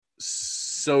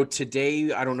So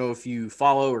today, I don't know if you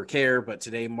follow or care, but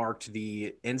today marked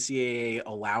the NCAA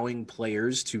allowing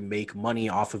players to make money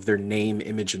off of their name,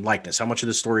 image, and likeness. How much of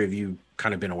the story have you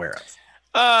kind of been aware of?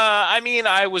 I mean,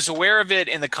 I was aware of it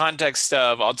in the context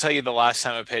of, I'll tell you the last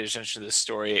time I paid attention to this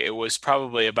story. It was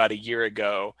probably about a year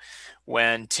ago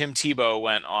when Tim Tebow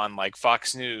went on like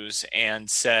Fox News and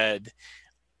said,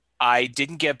 I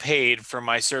didn't get paid for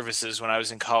my services when I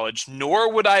was in college,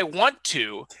 nor would I want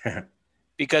to,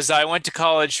 because I went to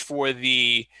college for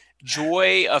the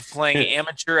joy of playing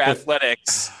amateur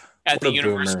athletics at What the a boomer.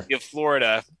 University of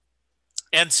Florida.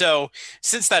 And so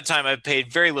since that time, I've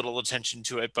paid very little attention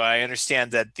to it, but I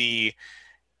understand that the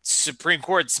Supreme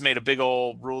Court's made a big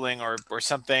old ruling or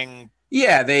something.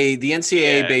 Yeah, the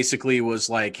NCAA Yeah. basically was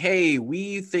like, "Hey,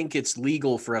 we think it's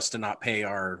legal for us to not pay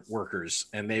our workers,"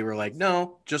 and they were like,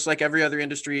 "No, just like every other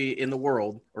industry in the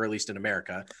world, or at least in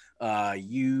America,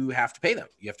 you have to pay them.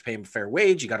 You have to pay them a fair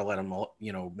wage. You got to let them,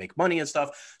 make money and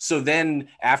stuff." So then,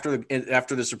 after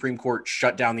the Supreme Court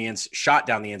shot down the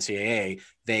NCAA,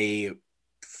 they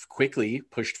quickly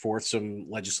pushed forth some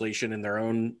legislation in their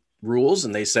own rules,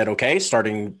 and they said, "Okay,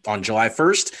 starting on July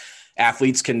 1st,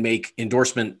 athletes can make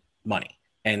endorsement money."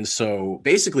 And so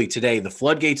basically today the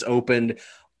floodgates opened.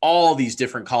 All these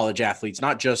different college athletes,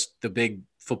 not just the big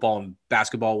football and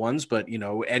basketball ones, but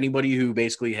anybody who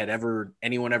basically had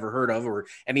anyone ever heard of, or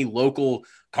any local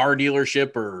car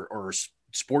dealership or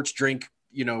sports drink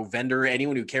vendor,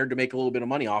 anyone who cared to make a little bit of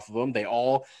money off of them,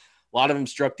 a lot of them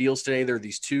struck deals today. There are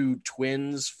these two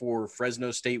twins for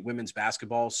Fresno State women's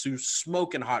basketball,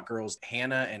 smoking hot girls,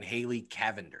 Hannah and Haley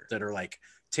Cavender, that are like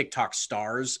TikTok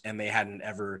stars, and they have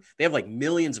like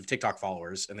millions of TikTok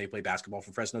followers, and they play basketball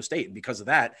for Fresno State. And because of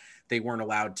that, they weren't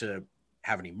allowed to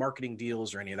have any marketing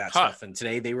deals or any of that stuff. And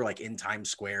today they were like in Times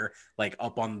Square, like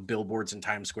up on billboards in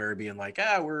Times Square, being like,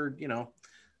 we're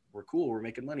cool. We're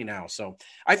making money now. So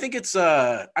I think it's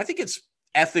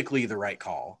ethically the right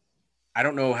call. I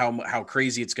don't know how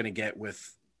crazy it's going to get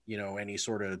with, any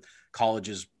sort of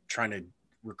colleges trying to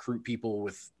recruit people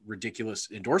with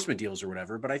ridiculous endorsement deals or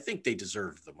whatever, but I think they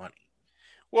deserve the money.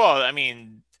 Well, I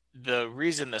mean, the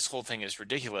reason this whole thing is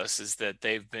ridiculous is that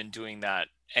they've been doing that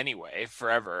anyway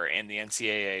forever, and the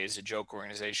NCAA is a joke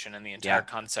organization, and the entire Yeah.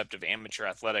 concept of amateur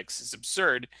athletics is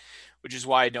absurd, which is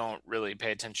why I don't really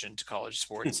pay attention to college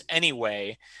sports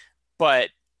anyway. But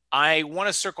I want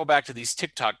to circle back to these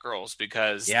TikTok girls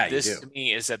because Yeah, you this do. to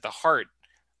me is at the heart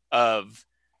of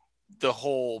the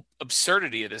whole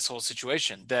absurdity of this whole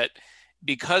situation, that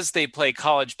because they play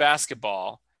college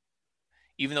basketball,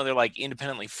 even though they're like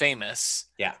independently famous,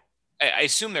 Yeah. I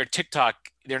assume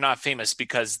they're not famous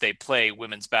because they play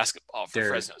women's basketball for They're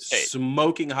Fresno State.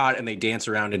 smoking hot and they dance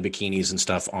around in bikinis and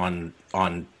stuff on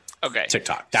Okay.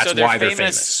 TikTok. That's So why they're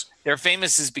famous. They're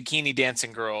famous as bikini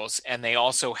dancing girls, and they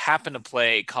also happen to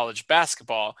play college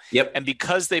basketball. Yep. And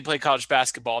because they play college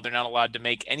basketball, they're not allowed to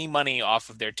make any money off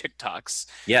of their TikToks.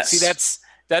 Yes. See,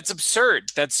 that's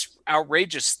absurd. That's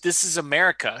outrageous. This is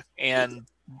America, and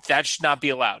that should not be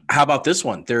allowed. How about this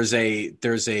one? There's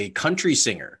a country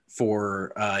singer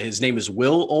for his name is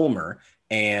Will Ulmer,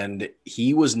 and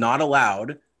he was not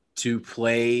allowed to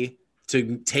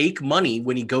take money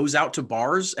when he goes out to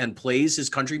bars and plays his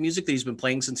country music that he's been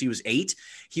playing since he was 8.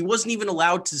 He wasn't even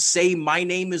allowed to say, "My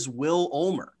name is Will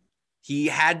Ulmer." He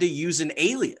had to use an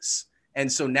alias.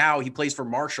 And so now he plays for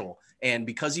Marshall. And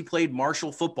because he played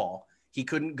Marshall football, he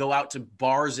couldn't go out to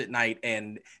bars at night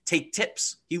and take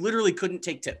tips. He literally couldn't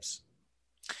take tips.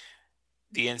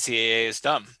 The NCAA is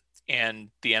dumb,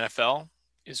 and the NFL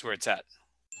is where it's at.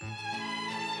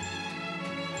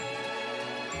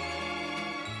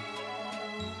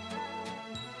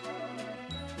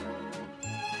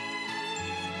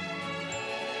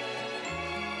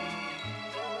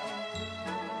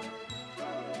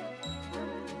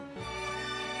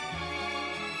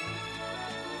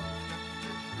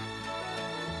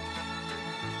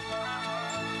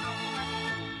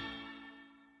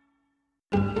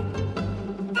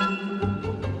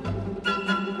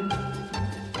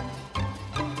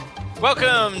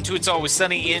 Welcome to It's Always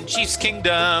Sunny in Chiefs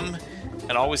Kingdom,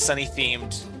 an Always Sunny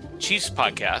themed Chiefs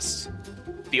podcast,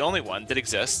 the only one that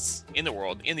exists in the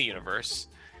world, in the universe.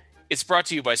 It's brought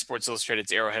to you by Sports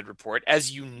Illustrated's Arrowhead Report.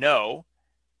 As you know,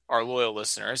 our loyal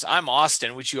listeners, I'm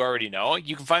Austin, which you already know.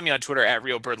 You can find me on Twitter at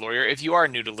RealBirdLawyer. If you are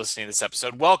new to listening to this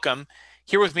episode, welcome.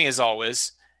 Here with me, as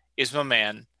always, is my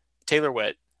man, Taylor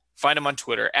Witt. Find him on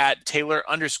Twitter at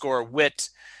Taylor_Witt.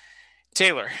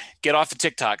 Taylor, get off the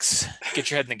TikToks. Get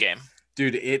your head in the game.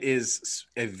 Dude, it is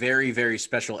a very, very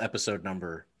special episode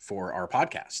number for our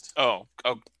podcast.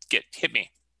 Hit me.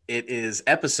 It is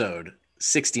episode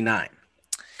 69.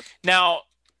 Now,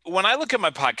 when I look at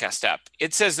my podcast app,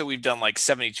 it says that we've done like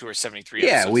 72 or 73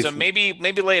 Yeah, episodes. So maybe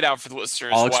lay it out for the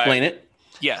listeners. I'll explain it.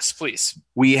 Yes, please.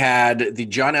 We had the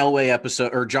John Elway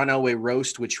episode, or John Elway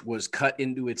roast, which was cut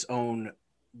into its own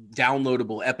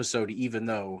downloadable episode, even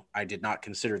though I did not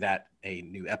consider that a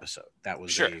new episode. That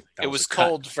was sure. It was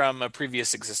culled from a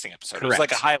previous existing episode. Correct. It was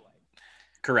like a highlight.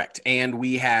 Correct. And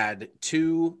we had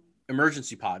 2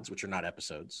 emergency pods, which are not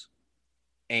episodes.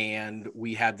 And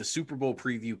we had the Super Bowl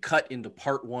preview cut into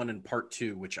part 1 and part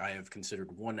 2, which I have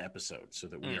considered one episode, so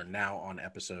that we are now on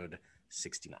episode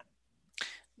 69.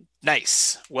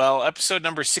 Nice. Well, episode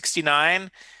number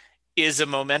 69 is a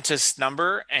momentous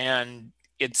number, and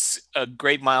it's a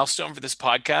great milestone for this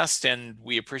podcast, and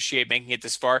we appreciate making it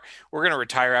this far. We're going to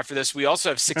retire after this. We also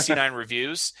have 69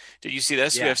 reviews. Did you see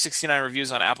this? Yeah. We have 69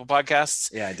 reviews on Apple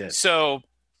Podcasts. Yeah, I did. So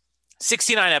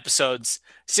 69 episodes,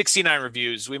 69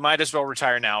 reviews. We might as well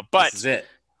retire now, but this is it.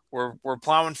 We're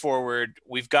plowing forward.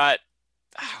 We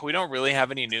don't really have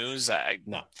any news.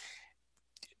 No.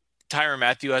 Tyrann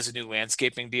Mathieu has a new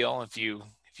landscaping deal. If you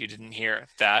didn't hear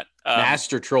that,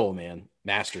 Master troll, man,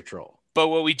 master troll. But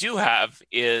what we do have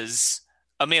is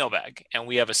a mailbag, and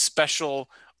we have a special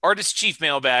Artist Chief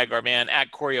mailbag. Our man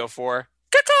at Corey04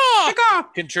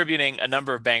 contributing a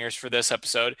number of bangers for this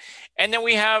episode, and then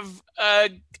we have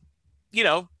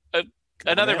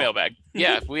another mailbag.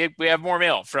 Yeah, we have more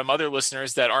mail from other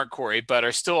listeners that aren't Corey but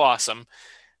are still awesome.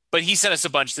 But he sent us a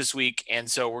bunch this week,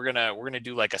 and so we're gonna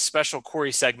do like a special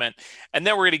Corey segment, and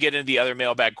then we're gonna get into the other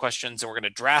mailbag questions, and we're gonna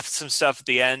draft some stuff at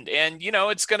the end, and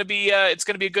it's gonna be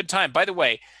a good time. By the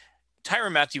way,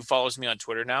 Tyrann Mathieu follows me on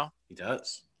Twitter now. He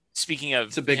does. Speaking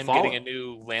of him follow. Getting a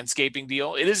new landscaping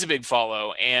deal, it is a big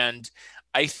follow, and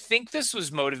I think this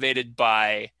was motivated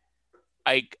by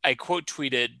I quote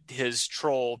tweeted his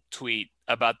troll tweet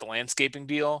about the landscaping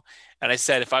deal, and I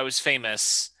said if I was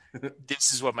famous,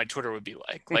 this is what my Twitter would be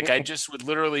like. Like I just would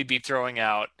literally be throwing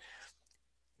out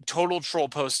total troll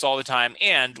posts all the time.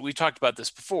 And we talked about this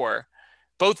before.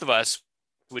 Both of us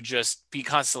would just be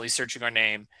constantly searching our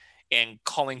name and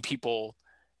calling people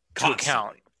to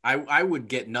account. I would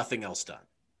get nothing else done.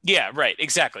 Yeah, right.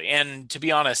 Exactly. And to be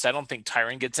honest, I don't think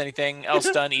Tyrann gets anything else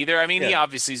done either. I mean, He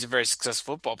obviously is a very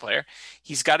successful football player.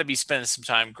 He's got to be spending some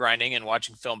time grinding and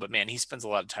watching film, but man, he spends a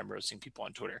lot of time roasting people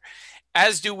on Twitter,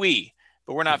 as do we.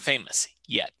 But we're not famous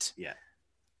yet. Yeah.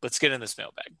 Let's get in this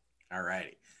mailbag. All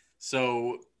righty.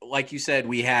 So, like you said,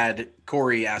 we had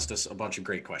Corey asked us a bunch of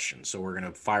great questions. So we're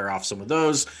going to fire off some of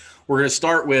those. We're going to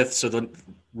start with,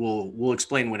 we'll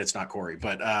explain when it's not Corey,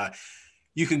 but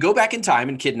you can go back in time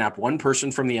and kidnap one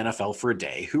person from the NFL for a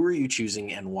day. Who are you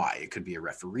choosing and why? It could be a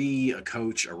referee, a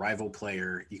coach, a rival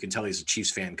player. You can tell he's a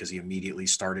Chiefs fan because he immediately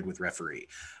started with referee.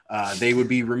 They would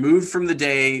be removed from the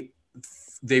day.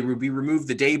 They would be removed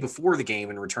the day before the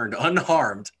game and returned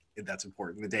unharmed. That's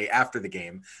important. The day after the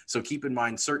game. So keep in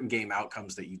mind certain game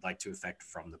outcomes that you'd like to affect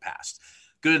from the past.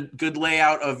 Good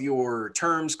layout of your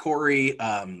terms, Corey.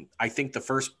 I think the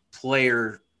first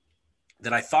player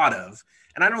that I thought of,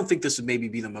 and I don't think this would maybe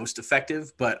be the most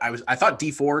effective, but I thought Dee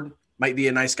Ford might be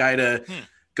a nice guy to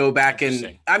go back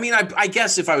and, I mean, I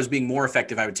guess if I was being more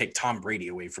effective, I would take Tom Brady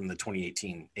away from the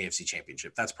 2018 AFC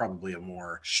Championship. That's probably a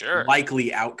more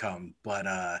likely outcome. But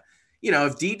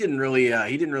if Dee didn't really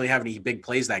have any big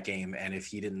plays that game, and if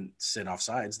he didn't sit off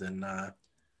sides, then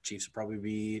Chiefs would probably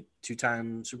be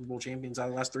 2-time Super Bowl champions out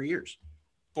of the last 3 years.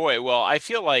 Boy, well, I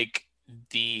feel like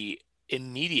the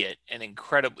immediate and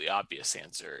incredibly obvious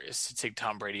answer is to take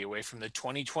Tom Brady away from the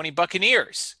 2020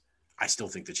 Buccaneers. I still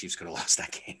think the Chiefs could have lost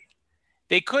that game.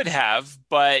 They could have,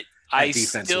 but I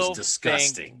still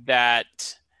think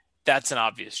that that's an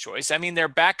obvious choice. I mean, their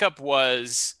backup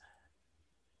was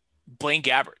Blaine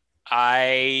Gabbert.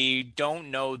 I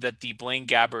don't know that the Blaine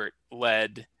Gabbert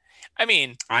led. I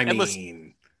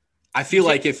feel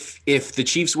like if the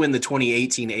Chiefs win the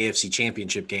 2018 AFC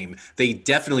Championship game, they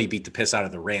definitely beat the piss out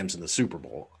of the Rams in the Super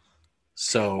Bowl.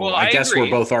 So I guess agree. We're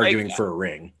both arguing for a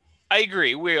ring. I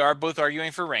agree. We are both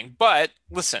arguing for a ring. But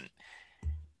listen,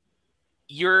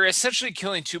 you're essentially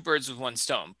killing two birds with one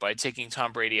stone by taking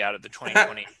Tom Brady out of the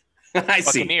 2020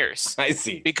 Buccaneers. I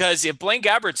see. Because if Blaine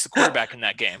Gabbert's the quarterback in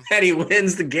that game. And he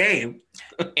wins the game.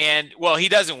 And, well, he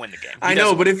doesn't win the game. I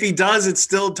know, but if he does, it's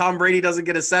still Tom Brady doesn't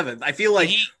get a seventh. I feel like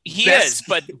he is.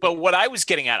 But what I was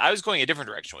getting at, I was going a different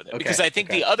direction with it. Because I think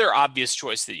the other obvious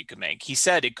choice that you could make, he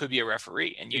said it could be a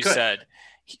referee. And you said,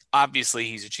 obviously,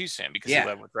 he's a Chiefs fan because he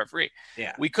led with referee.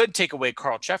 Yeah. We could take away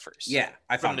Carl Cheffers. Yeah,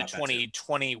 I thought from the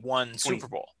 2021 Super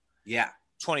Bowl. Yeah.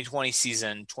 2020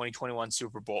 season, 2021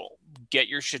 Super Bowl. Get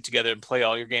your shit together and play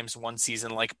all your games in one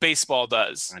season like baseball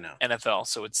does. I know. NFL.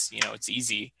 So it's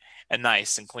easy and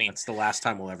nice and clean. That's the last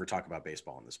time we'll ever talk about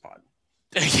baseball in this pod.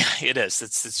 Yeah, it is.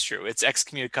 It's true. It's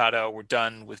excommunicado. We're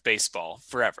done with baseball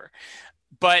forever.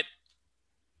 But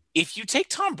if you take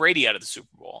Tom Brady out of the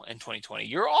Super Bowl in 2020,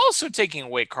 you're also taking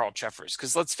away Carl Cheffers.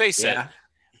 Because let's face it, Yeah.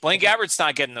 Blaine Gabbert's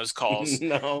not getting those calls.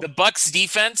 No. The Bucs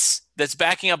defense that's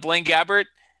backing up Blaine Gabbert,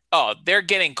 oh, they're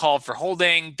getting called for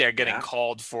holding. They're getting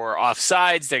called for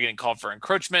offsides. They're getting called for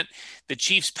encroachment. The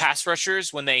Chiefs pass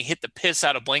rushers, when they hit the piss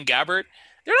out of Blaine Gabbert,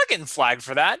 they're not getting flagged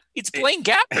for that. It's Blaine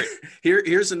Gabbert.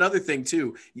 Here's another thing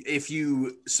too. If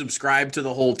you subscribe to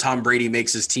the whole Tom Brady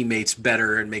makes his teammates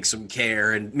better and makes them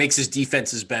care and makes his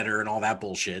defenses better and all that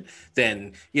bullshit,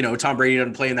 then, Tom Brady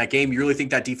doesn't play in that game. You really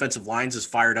think that defensive lines is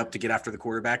fired up to get after the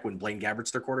quarterback when Blaine Gabbert's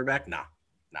their quarterback? Nah.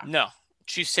 No.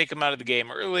 Chiefs take him out of the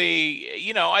game early.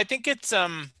 I think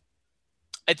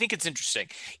it's interesting.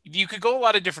 You could go a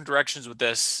lot of different directions with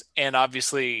this, and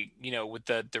obviously, with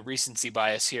the recency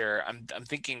bias here, I'm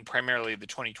thinking primarily the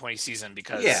 2020 season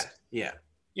because it's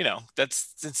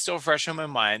still fresh on my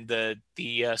mind. The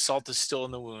salt is still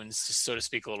in the wounds, so to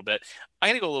speak, a little bit. I'm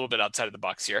gonna go a little bit outside of the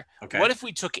box here. Okay. What if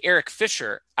we took Eric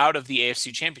Fisher out of the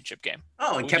AFC Championship game?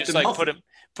 Oh, and kept him healthy.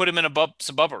 Put him in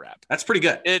some bubble wrap. That's pretty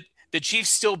good. The Chiefs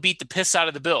still beat the piss out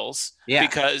of the Bills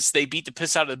because they beat the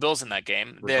piss out of the Bills in that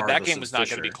game. That game was not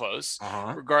going to be close,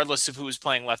 regardless of who was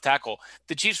playing left tackle.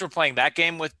 The Chiefs were playing that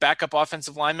game with backup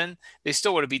offensive linemen. They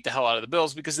still would have beat the hell out of the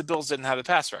Bills because the Bills didn't have the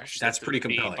pass rush. That's pretty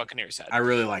compelling. Buccaneers had. I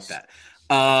really like that.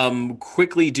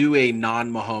 Quickly do a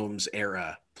non-Mahomes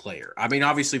era player. I mean,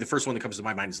 obviously, the first one that comes to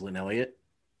my mind is Lynn Elliott.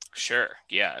 Sure,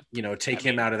 yeah. Take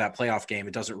him out of that playoff game.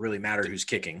 It doesn't really matter who's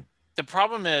kicking. The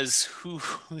problem is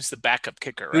who's the backup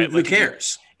kicker, right? Who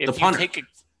cares? The punter.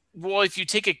 If you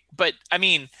take it, but I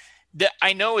mean,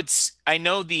 I know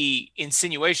the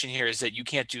insinuation here is that you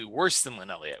can't do worse than Lynn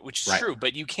Elliott, which is true,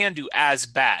 but you can do as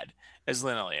bad as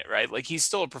Lynn Elliott, right? Like he's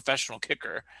still a professional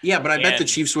kicker. Yeah, but I bet the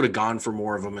Chiefs would have gone for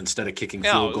more of them instead of kicking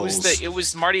field goals. It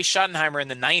was Marty Schottenheimer in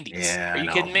the 90s. Yeah, are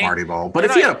you kidding me? Marty ball. But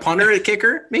if he had a punter and a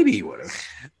kicker, maybe he would have.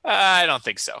 I don't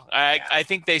think so. I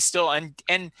think they still and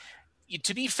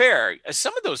to be fair,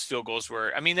 some of those field goals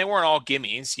were, they weren't all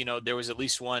gimmies. There was at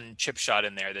least one chip shot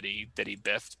in there that he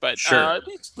biffed, but at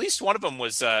least one of them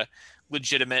was a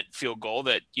legitimate field goal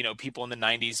that, people in the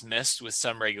 90s missed with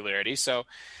some regularity. So,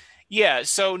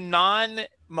 so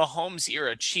non-Mahomes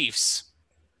era Chiefs,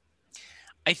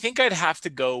 I think I'd have to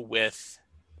go with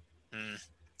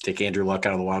take Andrew Luck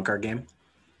out of the wild card game.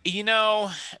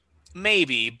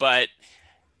 Maybe, but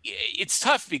it's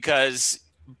tough because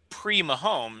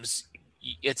pre-Mahomes,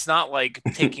 it's not like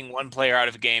taking one player out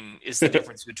of a game is the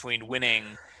difference between winning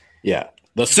the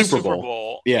Super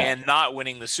Bowl and not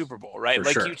winning the Super Bowl, right?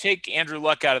 You take Andrew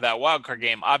Luck out of that wild card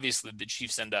game, obviously the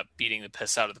Chiefs end up beating the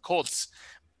piss out of the Colts,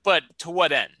 but to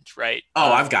what end, right?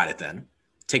 Oh, I've got it then.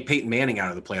 Take Peyton Manning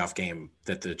out of the playoff game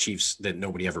that the Chiefs that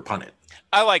nobody ever punted.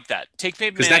 I like that. Take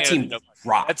Peyton Manning because that team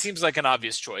rocked. That seems like an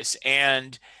obvious choice,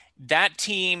 and that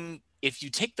team. If you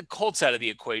take the Colts out of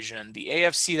the equation, the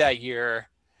AFC that year,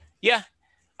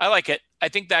 I like it. I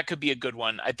think that could be a good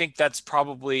one. I think that's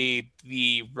probably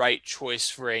the right choice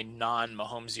for a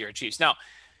non-Mahomes era Chiefs. Now,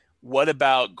 what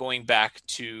about going back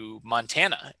to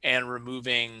Montana and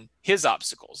removing his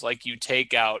obstacles? Like you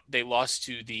take out, they lost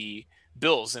to the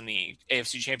Bills in the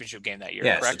AFC Championship game that year,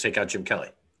 correct? So take out Jim Kelly.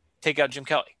 Take out Jim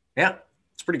Kelly. Yeah,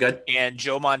 it's pretty good. And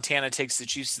Joe Montana takes the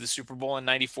Chiefs to the Super Bowl in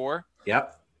 94.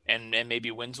 Yep. And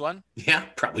maybe wins one? Yeah,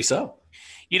 probably so.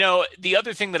 The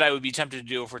other thing that I would be tempted to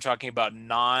do if we're talking about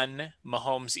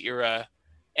non-Mahomes era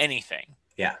anything.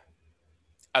 Yeah.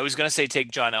 I was going to say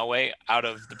take John Elway out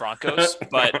of the Broncos,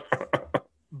 but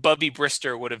Bubby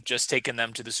Brister would have just taken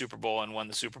them to the Super Bowl and won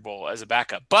the Super Bowl as a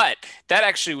backup. But that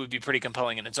actually would be pretty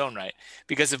compelling in its own right,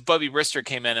 because if Bubby Brister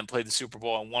came in and played the Super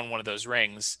Bowl and won one of those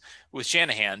rings with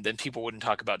Shanahan, then people wouldn't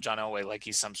talk about John Elway like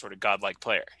he's some sort of godlike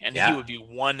player, and he would be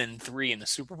 1-3 in the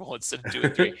Super Bowl instead of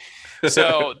 2-3.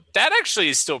 So that actually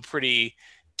is still pretty.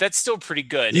 That's still pretty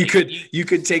good. You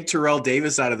could take Terrell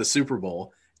Davis out of the Super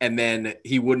Bowl, and then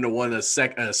he wouldn't have won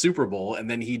a Super Bowl,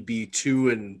 and then he'd be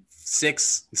 2-6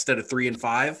 instead of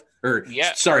 3-5,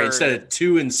 instead of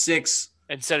 2-6.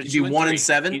 Instead of he'd be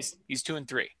 1-7. He's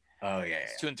 2-3. Oh yeah,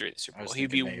 He's 2-3 in the Super Bowl.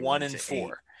 He'd be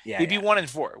 1-4. He'd be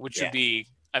 1-4, which would be.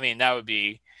 That would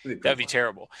be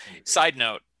terrible. Side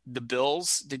note: the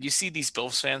Bills. Did you see these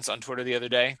Bills fans on Twitter the other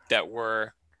day that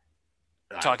were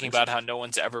talking about how no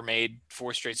one's ever made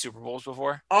 4 straight Super Bowls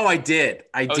before? Oh, I did.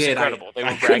 It was incredible.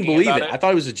 I couldn't believe it. I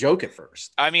thought it was a joke at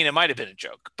first. It might have been a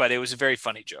joke, but it was a very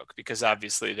funny joke because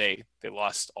obviously they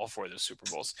lost all 4 of those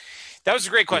Super Bowls. That was a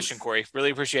great question, Corey.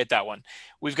 Really appreciate that one.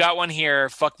 We've got one here.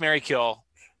 Fuck, marry, kill.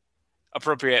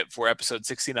 Appropriate for episode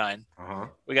 69. Uh-huh.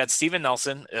 We got Steven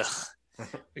Nelson. Ugh.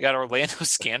 We got Orlando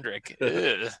Scandrick.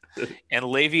 And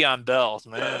Le'Veon Bell.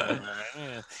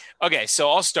 Okay, so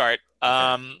I'll start.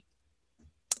 I'm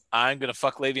going to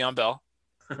fuck Le'Veon Bell.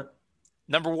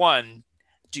 Number one,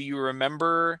 do you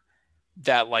remember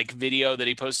that like video that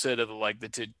he posted of like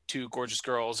the two gorgeous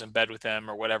girls in bed with him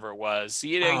or whatever it was?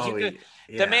 The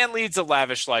man leads a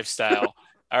lavish lifestyle.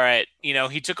 All right.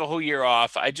 He took a whole year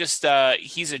off. I just,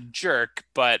 he's a jerk,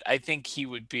 but I think he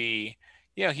would be,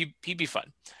 he'd be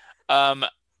fun.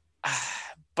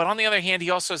 But on the other hand, he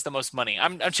also has the most money.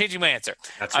 I'm changing my answer.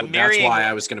 That's why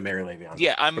I was going to marry Le'Veon.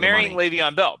 Yeah, I'm marrying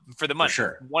Le'Veon Bell for the money. For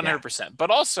sure. 100%. Yeah.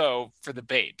 But also for the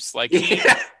babes. Like,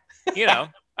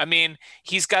 I mean,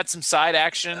 he's got some side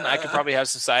action. I could probably have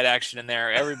some side action in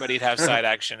there. Everybody'd have side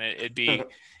action. It'd be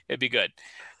good.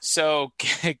 So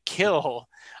kill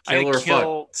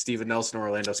Steven Nelson or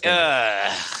Orlando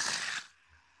Scandrick.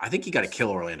 I think you got to kill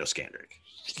Orlando Scandrick.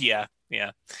 Yeah.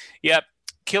 Yep.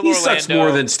 Kill he Orlando. Sucks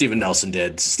more than Steven Nelson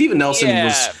did. Steven Nelson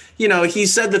was, he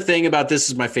said the thing about this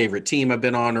is my favorite team I've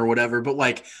been on or whatever, but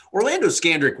like Orlando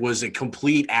Scandrick was a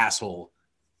complete asshole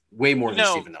way more than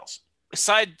Steven Nelson.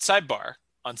 Sidebar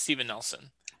on Steven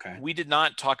Nelson. Okay. We did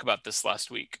not talk about this last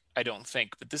week, I don't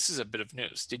think, but this is a bit of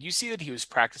news. Did you see that he was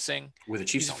practicing with a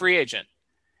Chiefs? He's a free agent,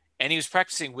 and he was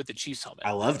practicing with the Chiefs helmet.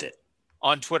 I loved it.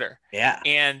 On Twitter. Yeah.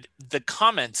 And the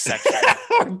comments section.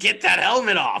 Get that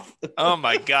helmet off. Oh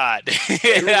my God.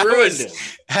 That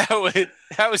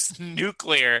was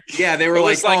nuclear. Yeah, they were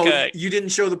you didn't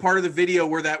show the part of the video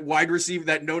where that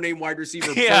no-name wide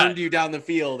receiver burned you down the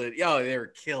field. And they were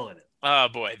killing it. Oh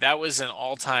boy, that was an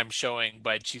all-time showing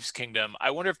by Chiefs Kingdom. I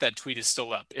wonder if that tweet is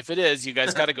still up. If it is, you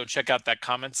guys got to go check out that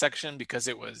comment section because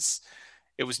it was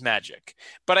magic.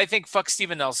 But I think fuck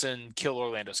Steven Nelson, kill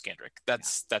Orlando Scandrick.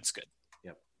 That's good.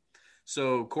 Yep.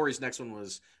 So Corey's next one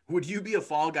was, would you be a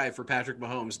fall guy for Patrick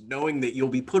Mahomes knowing that you'll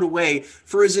be put away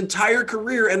for his entire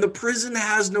career and the prison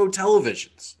has no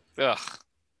televisions? Ugh.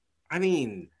 I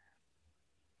mean,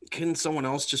 can someone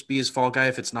else just be his fall guy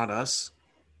if it's not us?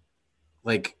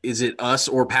 Like, is it us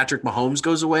or Patrick Mahomes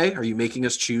goes away? Are you making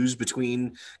us choose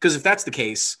between? Because if that's the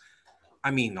case, I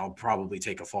mean, I'll probably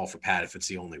take a fall for Pat if it's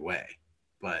the only way.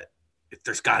 But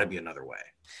there's got to be another way.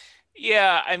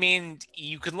 Yeah, I mean,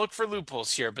 you can look for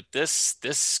loopholes here, but this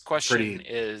question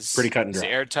is pretty cut and dry.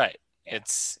 Airtight.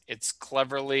 It's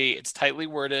tightly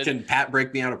worded. Can Pat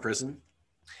break me out of prison?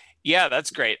 Yeah,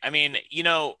 that's great. I mean,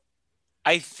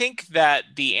 I think that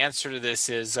the answer to this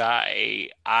is I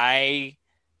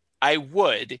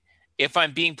would, if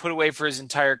I'm being put away for his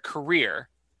entire career.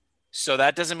 So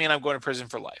that doesn't mean I'm going to prison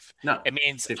for life. No. It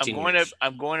means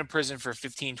I'm going to prison for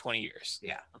 15, 20 years.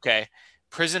 Yeah. Okay.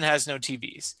 Prison has no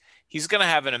TVs. He's going to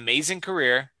have an amazing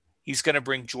career. He's going to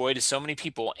bring joy to so many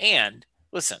people. And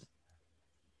listen,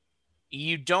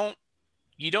 you don't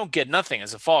get nothing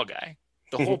as a fall guy.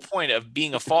 The whole point of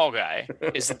being a fall guy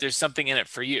is that there's something in it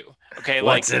for you. Okay.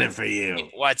 What's in it for you?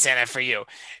 What's in it for you?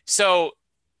 So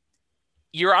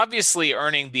you're obviously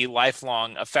earning the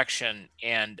lifelong affection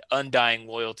and undying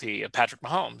loyalty of Patrick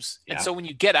Mahomes. And so when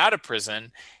you get out of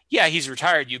prison, yeah, he's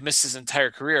retired. You've missed his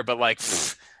entire career, but like,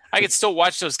 I could still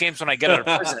watch those games when I get out of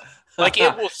prison. Like,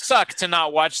 it will suck to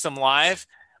not watch them live,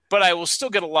 but I will still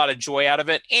get a lot of joy out of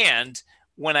it. And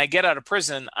when I get out of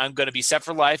prison, I'm going to be set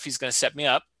for life. He's going to set me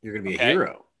up. You're going to be a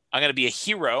hero. I'm going to be a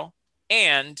hero.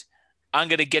 And I'm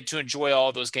going to get to enjoy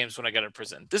all those games when I get out of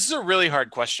prison. This is a really hard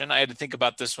question. I had to think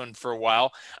about this one for a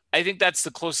while. I think that's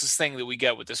the closest thing that we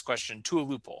get with this question to a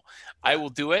loophole. I will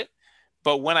do it,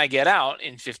 but when I get out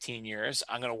in 15 years,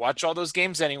 I'm going to watch all those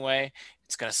games anyway.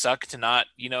 It's going to suck to not,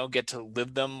 get to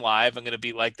live them live. I'm going to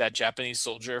be like that Japanese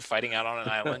soldier fighting out on an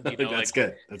island. That's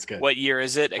good. That's good. What year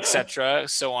is it, etc.,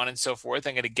 so on and so forth.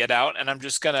 I'm going to get out, and I'm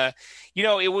just going to,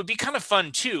 it would be kind of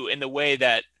fun too in the way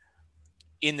that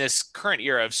in this current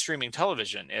era of streaming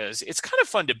television it's kind of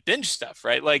fun to binge stuff,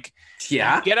 right? Like, you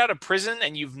get out of prison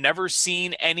and you've never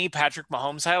seen any Patrick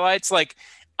Mahomes highlights. Like,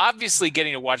 obviously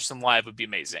getting to watch them live would be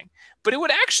amazing, but it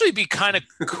would actually be kind of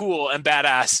cool and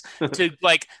badass to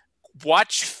like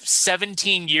watch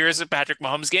 17 years of Patrick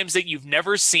Mahomes games that you've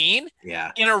never seen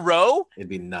in a row. It'd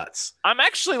be nuts. I'm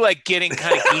actually like getting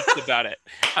kind of geeked about it.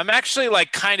 I'm actually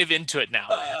like kind of into it now.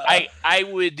 I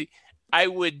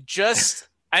would just,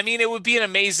 I mean, it would be an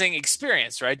amazing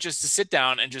experience, right? Just to sit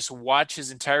down and just watch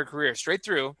his entire career straight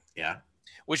through. Yeah.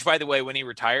 Which, by the way, when he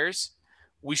retires,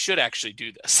 we should actually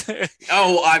do this.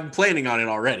 Oh, I'm planning on it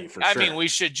already, for sure. I mean, we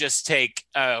should just take,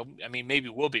 maybe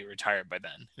we'll be retired by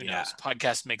then. Who knows?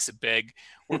 Podcast makes it big.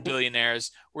 We're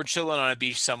billionaires. We're chilling on a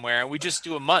beach somewhere. And we just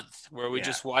do a month where we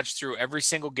just watch through every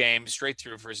single game straight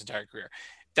through for his entire career.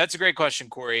 That's a great question,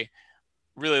 Corey.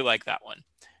 Really like that one.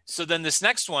 So then this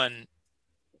next one,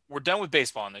 we're done with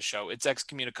baseball on this show. It's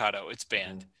excommunicado. It's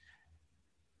banned.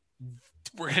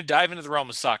 We're going to dive into the realm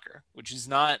of soccer, which is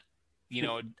not,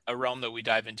 a realm that we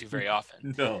dive into very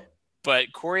often. No.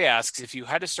 But Corey asks, if you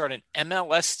had to start an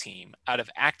MLS team out of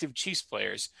active Chiefs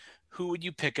players, who would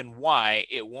you pick and why?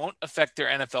 It won't affect their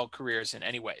NFL careers in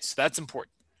any way. So that's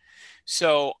important.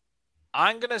 So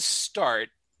I'm going to start,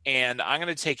 and I'm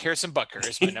going to take Harrison Butker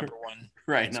as my number one.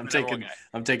 Right. And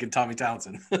I'm taking Tommy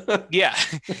Townsend. Yeah.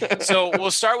 So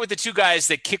we'll start with the two guys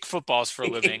that kick footballs for a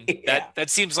living. That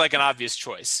seems like an obvious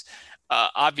choice.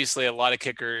 Obviously, a lot of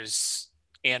kickers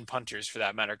and punters, for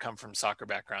that matter, come from soccer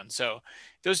backgrounds. So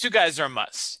those two guys are a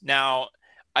must. Now,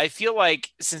 I feel like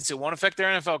since it won't affect their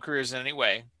NFL careers in any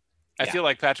way, I feel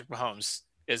like Patrick Mahomes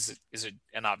is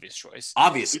an obvious choice.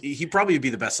 Obvious. He'd probably be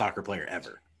the best soccer player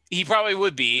ever. He probably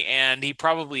would be, and he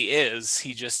probably is.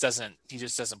 He just doesn't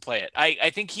play it. I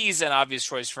think he's an obvious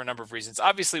choice for a number of reasons.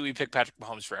 Obviously, we pick Patrick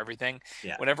Mahomes for everything.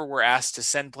 Yeah. Whenever we're asked to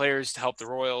send players to help the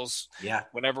Royals, yeah.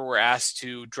 Whenever we're asked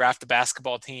to draft a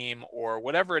basketball team or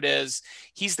whatever it is,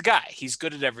 he's the guy. He's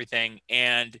good at everything,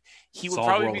 and he would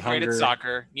probably be great at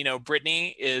soccer.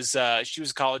 Brittany is she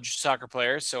was a college soccer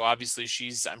player, so obviously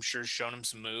she's, I'm sure, shown him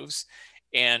some moves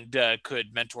and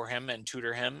could mentor him and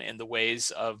tutor him in the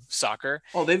ways of soccer.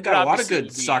 Oh, they've got a lot of good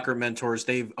soccer mentors.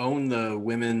 They've owned the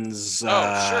women's.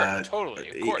 Sure,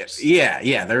 totally, of course.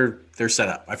 Yeah, they're set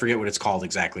up. I forget what it's called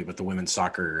exactly, but the women's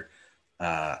soccer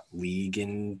league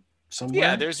in somewhere.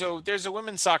 Yeah, there's a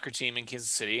women's soccer team in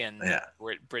Kansas City, and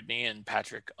Brittany and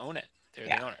Patrick own it. They're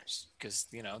the owners because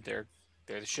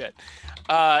they're the shit.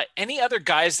 Any other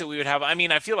guys that we would have? I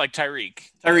mean, I feel like Tyreek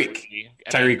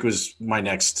was my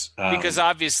next because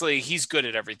obviously he's good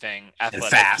at everything. Athletic,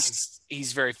 fast.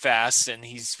 He's very fast and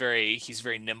he's very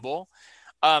nimble.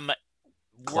 We're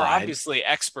obviously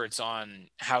experts on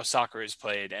how soccer is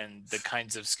played and the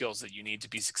kinds of skills that you need to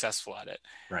be successful at it.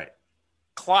 Right.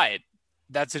 Clyde,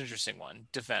 that's an interesting one.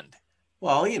 Defend.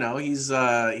 Well, he's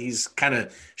kind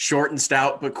of short and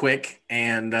stout, but quick.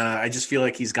 And I just feel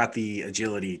like he's got the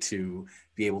agility to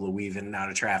be able to weave in and out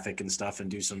of traffic and stuff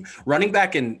and do some running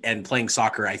back and playing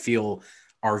soccer. I feel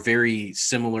are very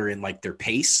similar in like their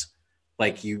pace.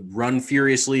 Like you run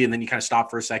furiously and then you kind of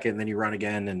stop for a second and then you run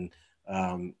again.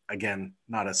 And again,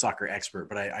 not a soccer expert,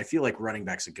 but I feel like running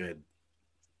back's a good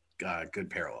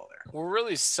parallel there. We're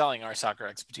really selling our soccer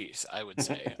expertise, I would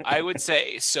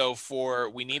say. So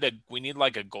we need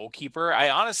like a goalkeeper. I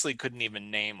honestly couldn't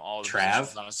even name all the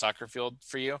positions on a soccer field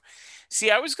for you. See,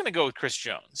 I was going to go with Chris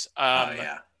Jones.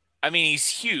 I mean, he's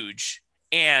huge,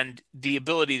 and the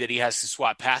ability that he has to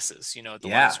swap passes, at the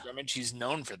line of scrimmage, he's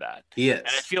known for that. He is. And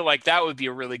I feel like that would be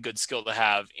a really good skill to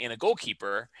have in a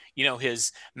goalkeeper,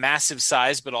 his massive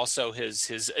size, but also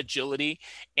his agility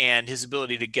and his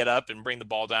ability to get up and bring the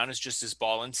ball down is just his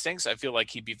ball instincts. I feel like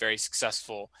he'd be very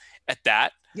successful at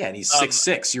that. Yeah, and he's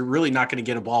 6'6". You're really not going to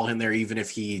get a ball in there even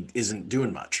if he isn't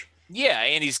doing much. Yeah,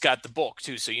 and he's got the bulk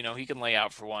too, so he can lay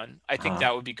out for one. I think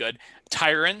that would be good.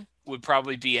 Tyron would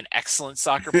probably be an excellent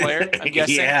soccer player, I'm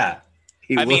guessing. Yeah.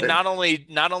 I mean, not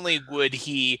only would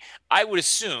he, I would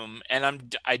assume,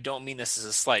 and I don't mean this as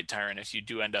a slight, Tyron, if you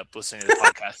do end up listening to the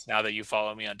podcast now that you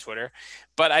follow me on Twitter,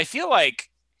 but I feel like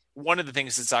one of the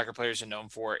things that soccer players are known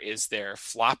for is their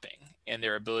flopping and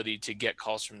their ability to get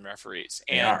calls from the referees.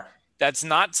 And that's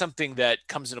not something that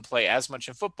comes into play as much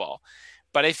in football.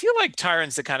 But I feel like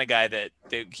Tyron's the kind of guy that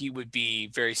he would be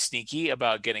very sneaky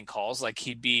about getting calls. Like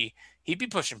he'd be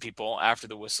pushing people after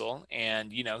the whistle,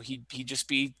 and he'd just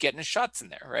be getting his shots in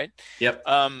there, right? Yep.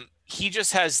 He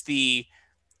just has the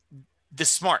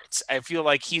smarts. I feel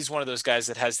like he's one of those guys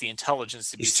that has the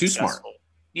intelligence to be successful. Too smart.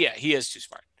 Yeah, he is too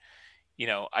smart.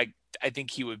 I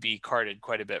think he would be carded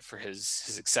quite a bit for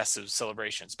his excessive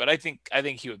celebrations, but I think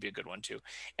he would be a good one too.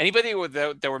 Anybody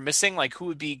that we're missing, like who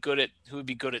would be good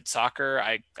at soccer?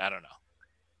 I don't know.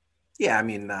 Yeah, I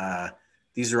mean,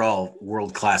 these are all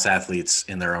world-class athletes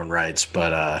in their own rights,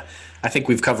 but I think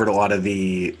we've covered a lot of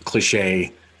the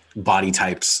cliche body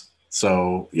types.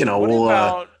 So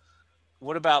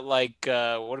what about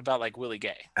Willie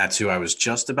Gay? That's who I was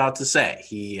just about to say.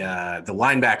 He the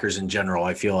linebackers in general,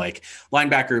 I feel like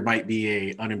linebacker might be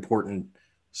a unimportant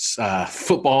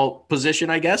football position,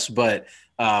 I guess, but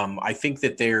I think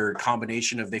that their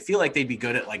combination of, they feel like they'd be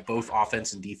good at like both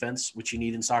offense and defense, which you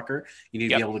need in soccer. You need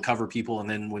to be able to cover people, and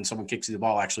then when someone kicks you the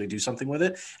ball, actually do something with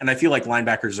it. And I feel like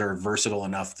linebackers are versatile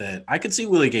enough that I could see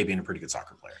Willie Gay being a pretty good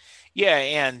soccer player. Yeah,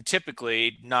 and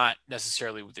typically not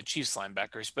necessarily with the Chiefs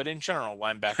linebackers, but in general,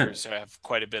 linebackers have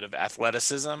quite a bit of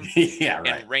athleticism and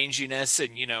ranginess,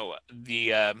 and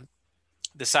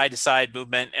the side-to-side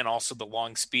movement and also the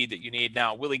long speed that you need.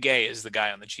 Now, Willie Gay is the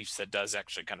guy on the Chiefs that does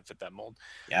actually kind of fit that mold.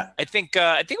 Yeah. I think we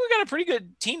got a pretty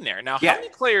good team there. Now, Yeah. how many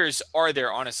players are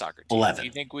there on a soccer team? 11. Do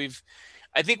you think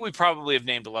I think we probably have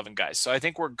named 11 guys. So I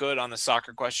think we're good on the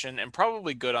soccer question and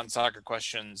probably good on soccer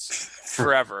questions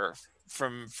forever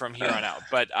from here on out.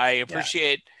 But I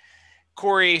appreciate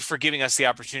Corey for giving us the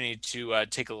opportunity to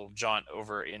take a little jaunt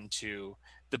over into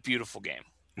the beautiful game.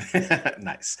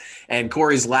 Nice. And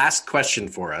Corey's last question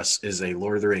for us is a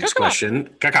Lord of the Rings question.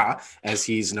 Kaka, as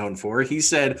he's known for. He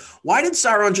said, why did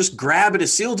Sauron just grab at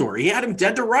Isildur? He had him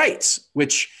dead to rights,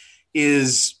 which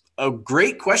is a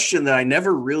great question that I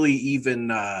never really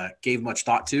even gave much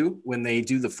thought to. When they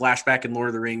do the flashback in Lord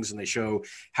of the Rings and they show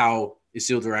how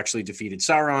Isildur actually defeated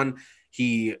Sauron,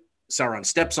 Sauron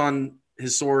steps on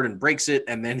his sword and breaks it,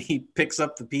 and then he picks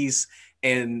up the piece,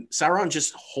 and Sauron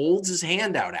just holds his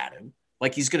hand out at him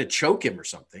like he's going to choke him or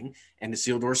something, and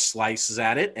Isildur slices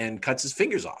at it and cuts his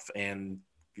fingers off and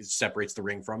separates the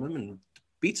ring from him and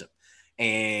beats him.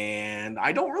 And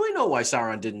I don't really know why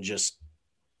Sauron didn't just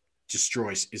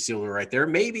destroy Isildur right there.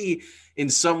 Maybe in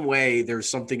some way there's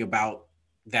something about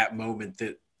that moment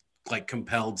that like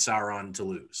compelled Sauron to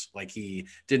lose. Like he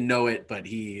didn't know it, but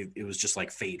it was just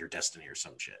like fate or destiny or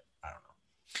some shit. I don't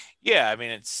know. Yeah, I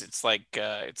mean it's like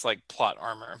plot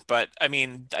armor, but I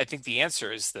mean I think the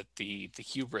answer is that the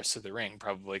hubris of the ring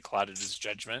probably clouded his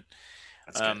judgment,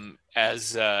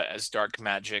 as dark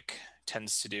magic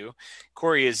tends to do.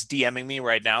 Corey is DMing me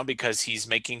right now because he's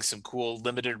making some cool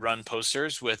limited run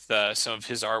posters with some of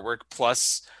his artwork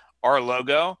plus our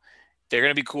logo. They're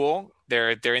going to be cool.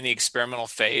 They're in the experimental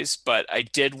phase, but I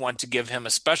did want to give him a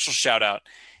special shout out.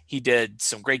 He did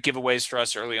some great giveaways for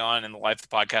us early on in the life of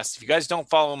the podcast. If you guys don't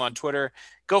follow him on Twitter,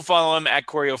 go follow him at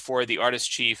Corey04, the artist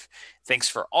chief. Thanks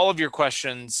for all of your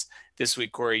questions this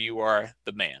week, Corey. You are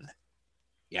the man.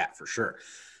 Yeah, for sure.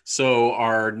 So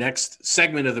our next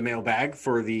segment of the mailbag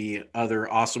for the other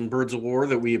awesome Birds of War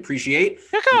that we appreciate.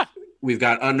 We've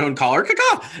got Unknown Caller,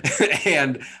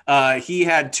 and he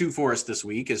had two for us this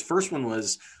week. His first one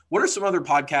was, what are some other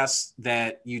podcasts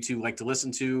that you two like to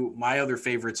listen to? My other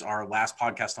favorites are Last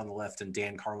Podcast on the Left and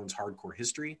Dan Carlin's Hardcore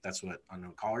History. That's what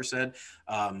Unknown Caller said.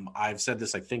 I've said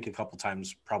this, I think, a couple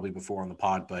times probably before on the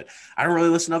pod, but I don't really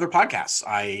listen to other podcasts.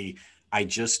 I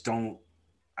just don't.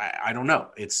 I don't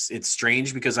know. It's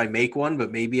strange because I make one,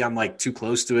 but maybe I'm like too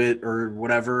close to it or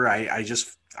whatever. I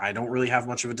don't really have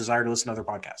much of a desire to listen to other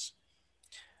podcasts.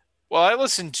 Well, I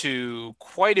listen to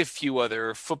quite a few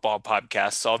other football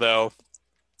podcasts, although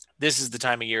this is the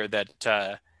time of year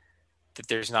that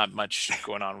there's not much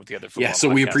going on with the other football podcasts. So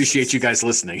we appreciate you guys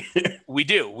listening. We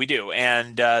do.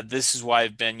 And this is why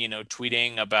I've been,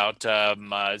 tweeting about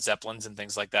Zeppelins and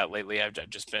things like that lately. I've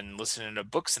just been listening to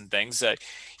books and things.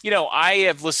 I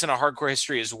have listened to Hardcore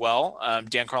History as well.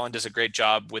 Dan Carlin does a great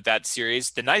job with that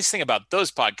series. The nice thing about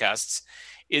those podcasts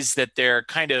is that they're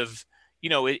kind of,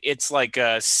 it's like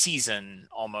a season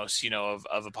almost, of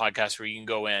a podcast where you can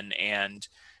go in and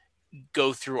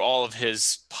go through all of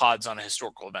his pods on a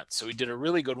historical event. So we did a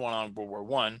really good one on World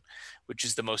War I, which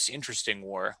is the most interesting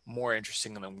war, more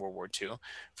interesting than World War II.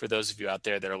 For those of you out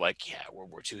there that are like, yeah,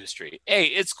 World War II history. Hey,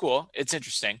 it's cool. It's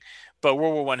interesting. But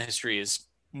World War I history is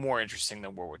more interesting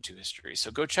than World War II history.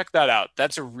 So go check that out.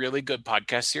 That's a really good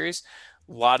podcast series.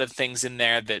 A lot of things in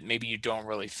there that maybe you don't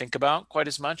really think about quite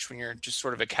as much when you're just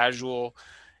sort of a casual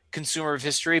consumer of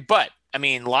history. But I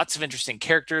mean, lots of interesting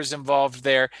characters involved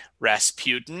there.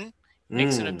 Rasputin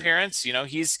makes an appearance.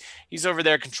 He's over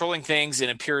there controlling things in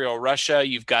Imperial Russia.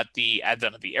 You've got the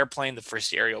advent of the airplane, the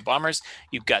first aerial bombers.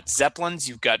 You've got Zeppelins.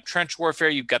 You've got trench warfare.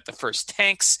 You've got the first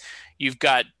tanks. You've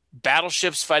got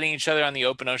battleships fighting each other on the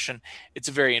open ocean. It's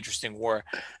a very interesting war.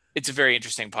 It's a very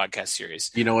interesting podcast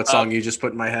series. You know what song you just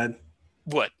put in my head?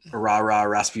 What? Rah Rah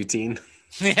Rasputin.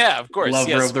 Yeah, of course.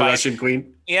 Lover of the Russian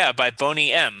Queen. Yeah, by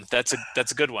Boney M. That's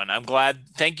a good one. I'm glad.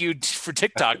 Thank you for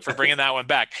TikTok for bringing that one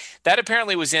back. That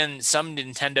apparently was in some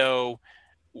Nintendo.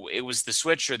 It was the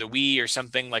Switch or the Wii or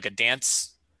something, like a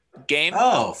dance game.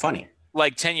 Oh, funny.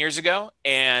 Like 10 years ago.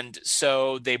 And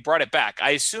so they brought it back.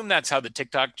 I assume that's how the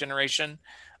TikTok generation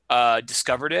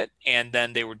discovered it. And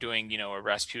then they were doing, a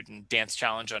Rasputin dance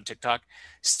challenge on TikTok.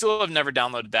 Still have never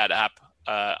downloaded that app.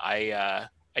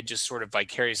 I just sort of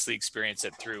vicariously experience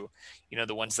it through,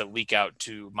 the ones that leak out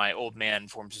to my old man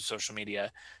forms of social media,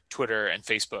 Twitter and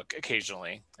Facebook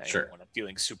occasionally. Sure. When I'm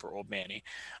feeling super old manny.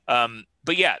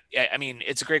 But yeah, I mean,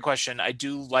 it's a great question. I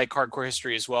do like Hardcore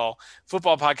History as well.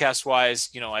 Football podcast wise,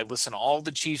 I listen to all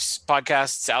the Chiefs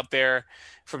podcasts out there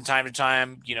from time to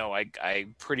time. I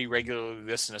pretty regularly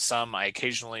listen to some. I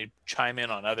occasionally chime in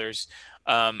on others.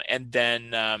 And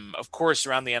then, of course,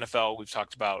 around the NFL, we've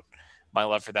talked about my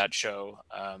love for that show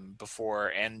before.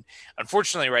 And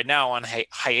unfortunately, right now on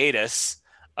hiatus,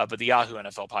 but the Yahoo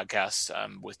NFL podcast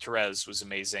with Therese was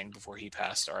amazing before he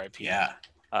passed. R.I.P. Yeah.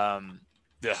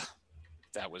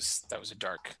 That was a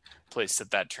dark place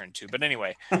that turned to. But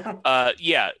anyway,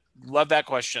 yeah, love that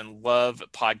question. Love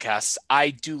podcasts. I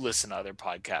do listen to other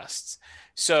podcasts.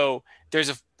 So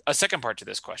there's a second part to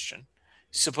this question.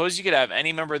 Suppose you could have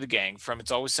any member of the gang from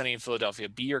It's Always Sunny in Philadelphia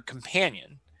be your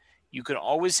companion. You can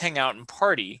always hang out and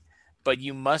party, but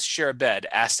you must share a bed,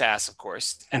 ass to ass, of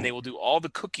course, and they will do all the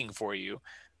cooking for you.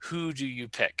 Who do you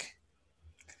pick?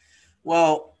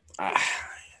 Well,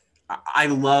 I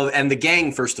love, and the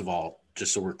gang, first of all,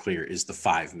 just so we're clear, is the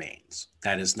 5 mains.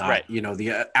 That is not, right.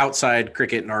 The outside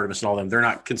Cricket and Artemis and all them, they're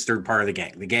not considered part of the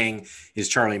gang. The gang is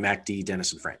Charlie, Mac D,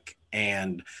 Dennis, and Frank.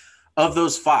 And of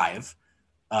those 5,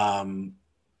 I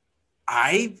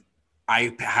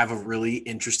have a really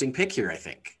interesting pick here, I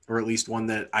think, or at least one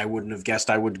that I wouldn't have guessed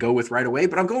I would go with right away,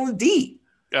 but I'm going with D.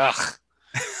 Ugh.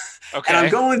 Okay. And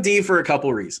I'm going with D for a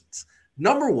couple reasons.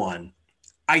 Number one,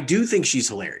 I do think she's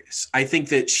hilarious. I think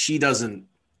that she doesn't,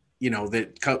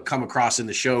 come across in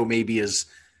the show maybe as,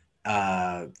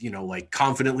 like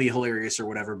confidently hilarious or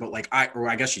whatever, but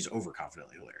I guess she's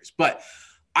overconfidently hilarious. But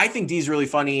I think Dee's really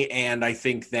funny, and I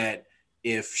think that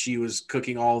if she was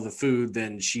cooking all the food,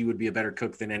 then she would be a better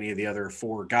cook than any of the other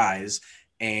 4 guys.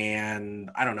 And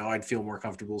I don't know, I'd feel more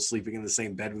comfortable sleeping in the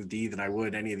same bed with Dee than I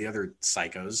would any of the other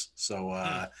psychos. So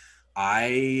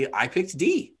I picked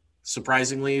Dee,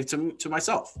 surprisingly to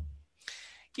myself.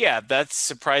 Yeah, that's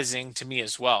surprising to me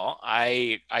as well.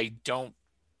 I don't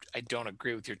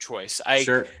agree with your choice.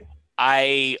 Sure.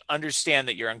 I understand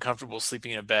that you're uncomfortable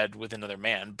sleeping in a bed with another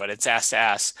man, but it's ass to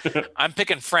ass. I'm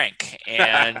picking Frank,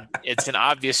 and it's an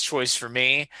obvious choice for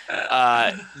me.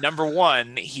 Number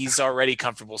one, he's already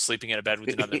comfortable sleeping in a bed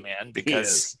with another man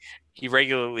because he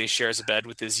regularly shares a bed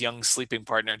with his young sleeping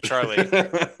partner, Charlie.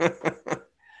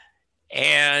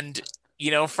 And,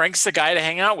 Frank's the guy to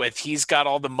hang out with. He's got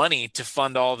all the money to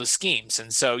fund all the schemes.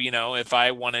 And so, if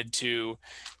I wanted to,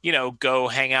 go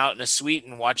hang out in a suite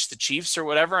and watch the Chiefs or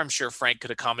whatever, I'm sure Frank could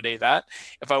accommodate that.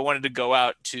 If I wanted to go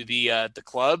out to the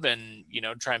club and,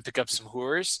 try and pick up some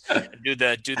whores and do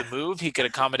the move, he could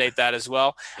accommodate that as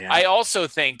well. Yeah. I also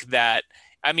think that,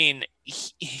 I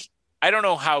don't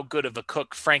know how good of a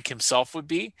cook Frank himself would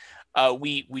be.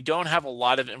 We don't have a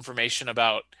lot of information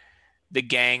about the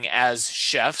gang as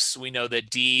chefs. We know that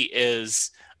Dee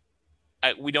is,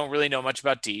 we don't really know much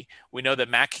about Dee. We know that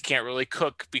Mac can't really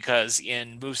cook because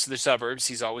in Moves to the Suburbs,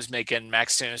 he's always making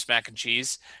Mac's Famous Mac and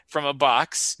Cheese from a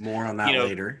box. More on that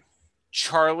later.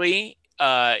 Charlie,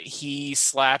 he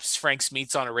slaps Frank's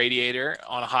meats on a radiator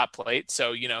on a hot plate.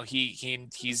 So,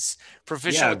 he's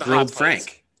proficient with the grilled hot plates.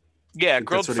 Frank. Yeah,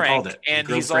 grilled Frank. He called it. And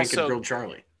grilled he's Frank also and grilled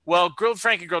Charlie. Well, Grilled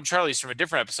Frank and Grilled Charlie's from a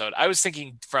different episode. I was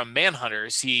thinking from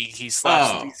Manhunters, he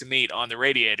slaps a piece of meat on the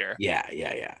radiator. Yeah.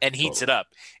 And heats it up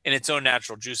in its own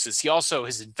natural juices. He also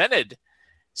has invented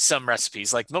some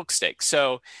recipes like milk steak.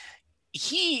 So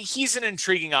he's an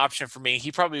intriguing option for me.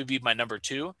 He probably would be my number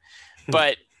 2.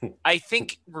 But I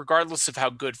think regardless of how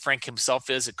good Frank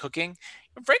himself is at cooking,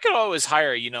 Frank could always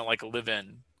hire, like a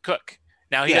live-in cook.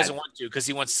 Now, he doesn't want to because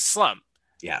he wants to slump.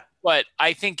 Yeah. But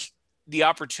I think the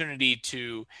opportunity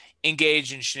to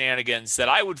engage in shenanigans that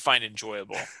I would find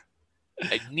enjoyable,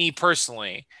 me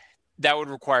personally, that would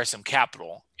require some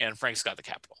capital, and Frank's got the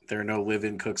capital. There are no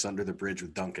live-in cooks under the bridge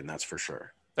with Duncan, that's for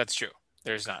sure. That's true.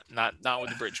 There's not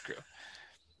with the bridge crew.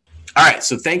 All right,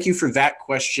 so thank you for that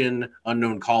question,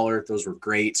 unknown caller. Those were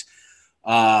great.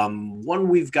 One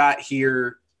we've got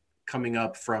here coming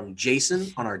up from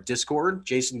Jason on our Discord.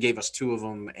 Jason gave us 2 of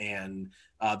them, and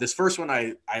this first one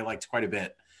I liked quite a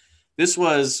bit. This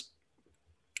was,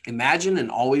 imagine an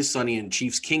Always Sunny in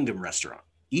Chiefs Kingdom restaurant.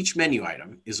 Each menu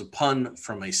item is a pun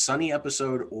from a Sunny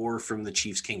episode or from the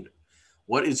Chiefs Kingdom.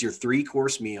 What is your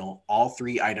 3-course meal? All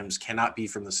 3 items cannot be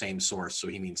from the same source. So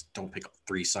he means don't pick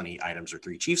 3 Sunny items or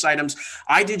 3 Chiefs items.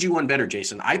 I did you one better,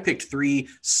 Jason. I picked 3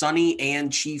 Sunny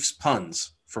and Chiefs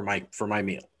puns for my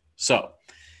meal. So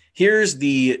here's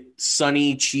the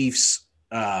Sunny Chiefs,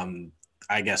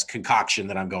 concoction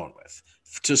that I'm going with.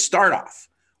 To start off,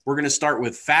 we're going to start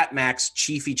with Fat Mac's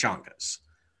Chimichanga.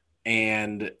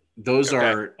 And those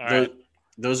are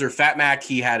Fat Mac.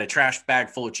 He had a trash bag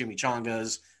full of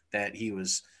chimichangas that he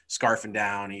was scarfing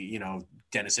down.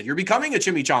 Dennis said, "You're becoming a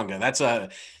chimichanga."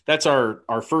 That's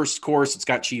our first course. It's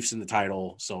got Chiefs in the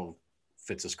title, so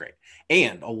fits us great.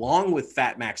 And along with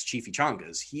Fat Mac's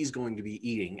Chimichangas, he's going to be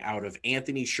eating out of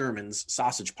Anthony Sherman's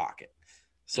sausage pocket.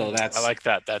 So that's I like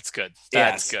that. That's good.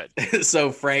 That's yes. good.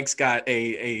 So Frank's got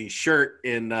a shirt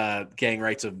in Gang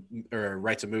Writes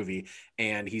a Movie,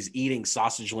 and he's eating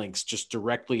sausage links just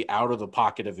directly out of the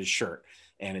pocket of his shirt,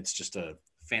 and it's just a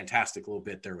fantastic little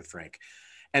bit there with Frank.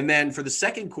 And then for the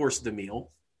second course of the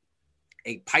meal,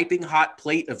 a piping hot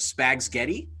plate of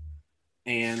spaghetti.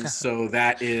 And so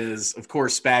that is, of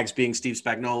course, Spags being Steve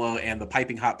Spagnuolo, and the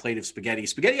piping hot plate of spaghetti.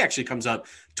 Spaghetti actually comes up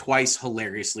twice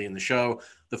hilariously in the show.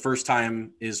 The first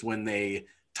time is when they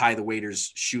tie the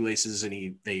waiter's shoelaces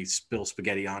and they spill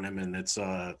spaghetti on him, and it's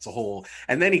a whole.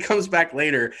 And then he comes back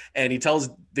later and he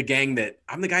tells the gang that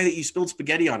I'm the guy that you spilled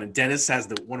spaghetti on. And Dennis has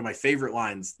one of my favorite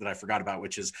lines that I forgot about,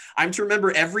 which is, I'm to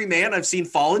remember every man I've seen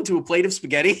fall into a plate of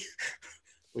spaghetti,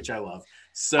 which I love.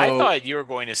 So I thought you were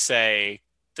going to say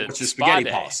what's your spaghetti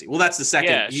day policy? Well, that's the second.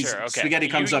 Yeah, sure. Okay. Spaghetti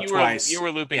comes up twice. You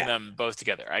were looping them both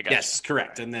together. I got yes,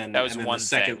 correct. And then that was one the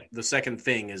second thing. The second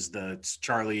thing is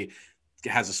Charlie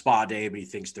has a spa day, but he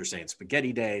thinks they're saying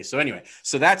spaghetti day. So anyway,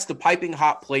 so that's the piping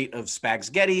hot plate of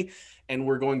spaghetti, and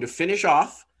we're going to finish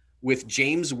off with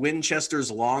James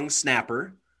Winchester's long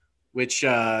snapper, which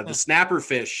the snapper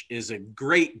fish is a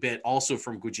great bit also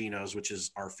from Gugino's, which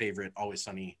is our favorite Always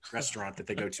Sunny restaurant that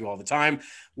they go to all the time,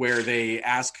 where they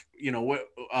ask, what,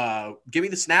 give me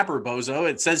the snapper, bozo.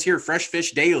 It says here fresh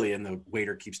fish daily. And the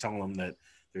waiter keeps telling them that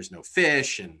there's no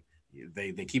fish, and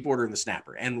they keep ordering the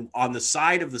snapper. And on the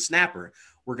side of the snapper,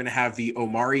 we're going to have the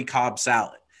Omari Cobb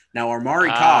salad. Now, Omari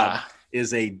Cobb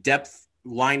is a depth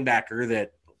linebacker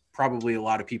that probably a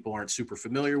lot of people aren't super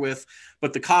familiar with,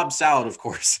 but the Cobb salad, of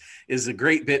course, is a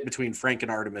great bit between Frank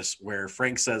and Artemis, where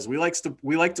Frank says, we like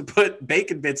to put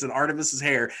bacon bits in Artemis's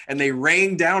hair, and they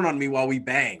rain down on me while we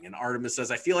bang. And Artemis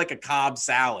says, I feel like a Cobb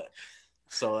salad.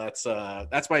 So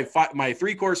that's my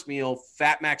three-course meal: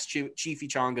 Fat Max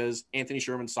Chifichangas, Anthony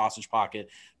Sherman's sausage pocket,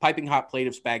 piping hot plate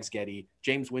of spaghetti,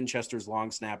 James Winchester's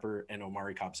long snapper, and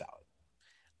Omari Cobb salad.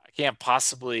 Can't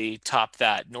possibly top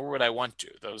that, nor would I want to.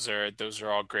 Those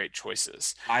are all great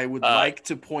choices. I would like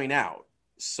to point out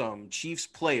some Chiefs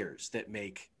players that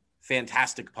make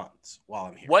fantastic puns while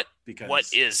I'm here. What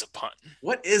is a pun?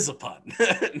 What is a pun?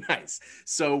 Nice.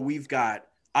 So we've got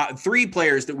three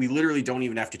players that we literally don't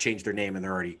even have to change their name, and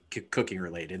they're already cooking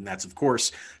related. And that's, of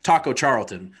course, Taco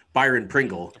Charlton, Byron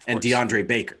Pringle, and DeAndre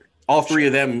Baker. All three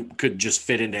of them could just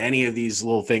fit into any of these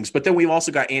little things. But then we've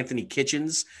also got Anthony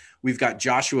Kitchens. We've got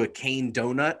Joshua Kane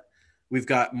Donut. We've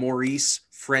got Maurice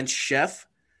French Chef,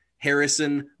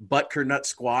 Harrison Butternut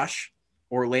Squash,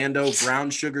 Orlando Brown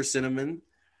Sugar Cinnamon,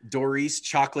 Doris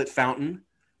Chocolate Fountain,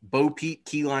 Bo Peep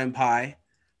Key Lime Pie,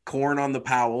 Corn on the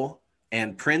Powell,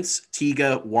 and Prince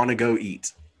Tiga Wanna Go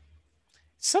Eat.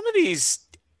 Some of these,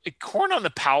 Corn on the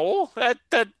Powell, that's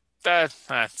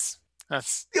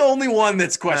the only one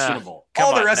that's questionable.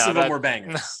 All the rest of them were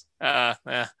bangers.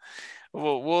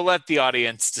 We'll let the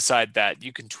audience decide that.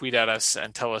 You can tweet at us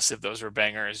and tell us if those were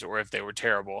bangers or if they were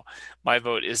terrible. My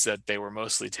vote is that they were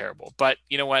mostly terrible. But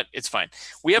you know what? It's fine.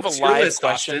 We have a live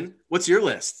question. Austin? What's your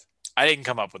list? I didn't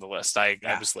come up with a list. I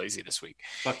was lazy this week.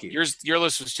 Fuck you. Your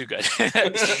list was too good.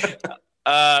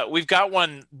 We've got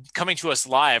one coming to us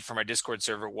live from our Discord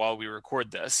server while we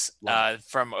record this,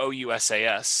 from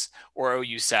OUSAS or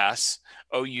OUSAS,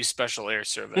 OU Special Air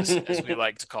Service, as we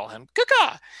like to call him.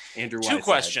 Andrew Whiteside. 2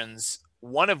 questions,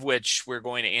 one of which we're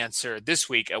going to answer this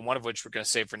week and one of which we're going to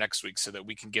save for next week so that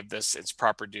we can give this its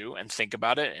proper due and think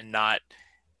about it and not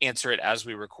answer it as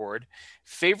we record.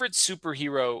 Favorite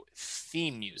superhero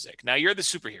theme music. Now, you're the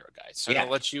superhero guy, so I'm going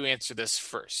to let you answer this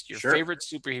first. Your favorite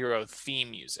superhero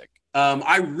theme music.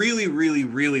 I really, really,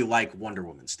 really like Wonder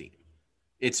Woman's theme.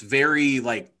 It's very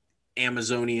like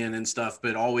Amazonian and stuff,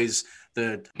 but always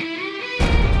the...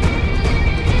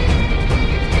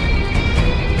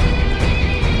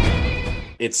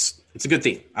 It's a good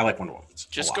theme. I like Wonder Woman.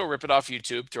 Just go rip it off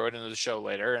YouTube, throw it into the show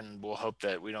later, and we'll hope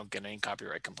that we don't get any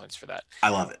copyright complaints for that. I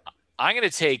love it. I'm going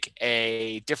to take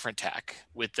a different tack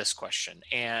with this question,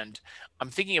 and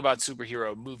I'm thinking about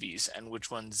superhero movies and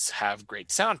which ones have great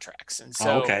soundtracks. And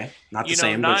so, not the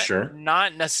same, but sure.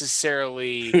 Not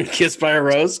necessarily Kissed by a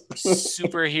Rose,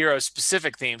 superhero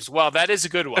specific themes. Well, that is a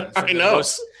good one. I know.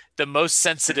 The most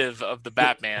sensitive of the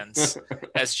Batmans,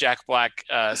 as Jack Black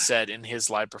said in his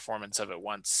live performance of it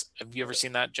once. Have you ever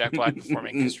seen that, Jack Black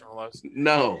performing Kiss from a Rose?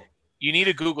 No. You need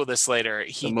to Google this later.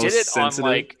 He The did most it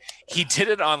sensitive? he did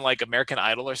it on like American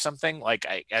Idol or something. Like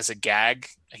as a gag,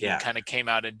 he Yeah. kind of came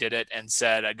out and did it and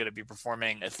said, "I'm going to be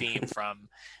performing a theme from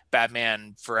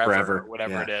Batman Forever, Forever. or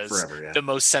whatever Yeah, it is, Forever, yeah. the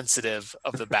most sensitive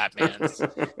of the Batmans."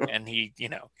 And he,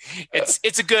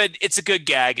 it's a good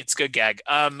gag. It's a good gag.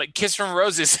 Kiss from a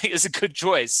Rose is a good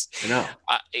choice. I know.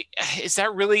 Is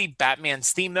that really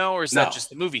Batman's theme though, or is No. that just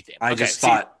the movie theme? I just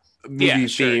thought movie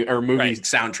sure. theme or movie Right.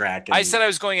 soundtrack. I said I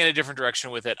was going in a different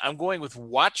direction with it. I'm going with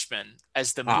Watchmen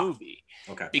as the movie.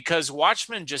 Okay. Because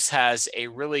Watchmen just has a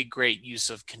really great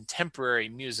use of contemporary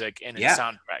music in its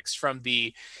soundtracks, from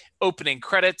the opening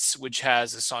credits, which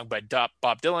has a song by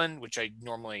Bob Dylan, which I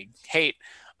normally hate.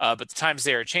 But the times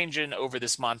they are changing over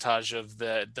this montage of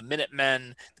the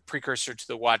Minutemen, the precursor to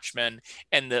the Watchmen,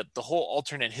 and the whole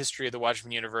alternate history of the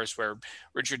Watchmen universe, where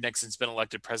Richard Nixon's been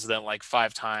elected president like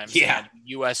 5 times. Yeah. And the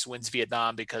U.S. wins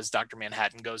Vietnam because Dr.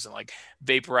 Manhattan goes and like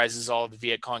vaporizes all of the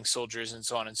Viet Cong soldiers and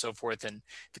so on and so forth. And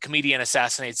the comedian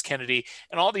assassinates Kennedy,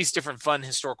 and all these different fun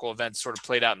historical events sort of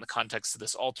played out in the context of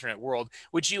this alternate world,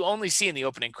 which you only see in the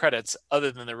opening credits,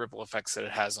 other than the ripple effects that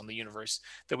it has on the universe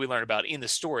that we learn about in the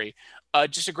story.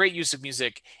 Just a great use of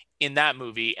music in that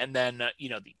movie. And then,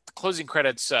 the closing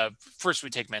credits, first we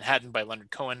take Manhattan by Leonard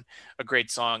Cohen, a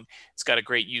great song. It's got a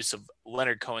great use of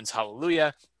Leonard Cohen's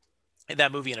Hallelujah in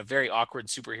that movie, in a very awkward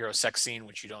superhero sex scene,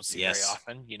 which you don't see very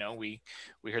often. We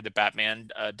heard that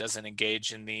Batman doesn't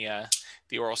engage in the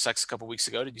oral sex a couple weeks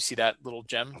ago. Did you see that little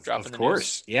gem drop in the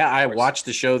news? Yeah, I watched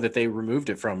the show that they removed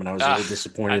it from, and I was really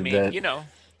disappointed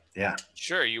Yeah,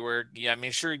 sure. You were. Yeah, I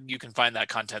mean, sure, you can find that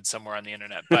content somewhere on the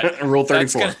internet. But Rule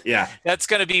 34. That's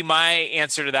going to be my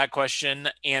answer to that question,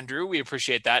 Andrew. We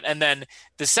appreciate that. And then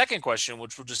the second question,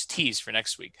 which we'll just tease for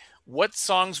next week: what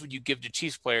songs would you give to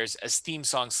Chiefs players as theme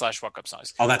songs / walk-up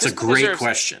songs? Oh, that's a great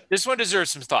question. This one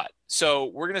deserves some thought. So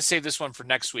we're going to save this one for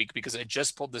next week, because I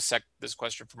just pulled this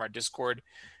question from our Discord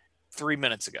 3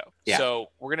 minutes ago. Yeah.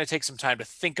 So we're going to take some time to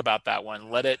think about that one.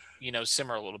 Let it,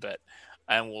 simmer a little bit,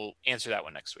 and we'll answer that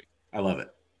one next week. I love it.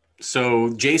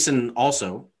 So Jason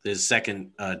also, his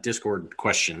second Discord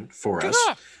question for us,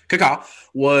 Kaka,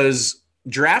 was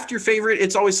draft your favorite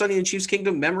It's Always Sunny in Chiefs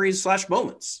Kingdom memories /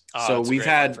 moments. So we've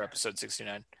had for episode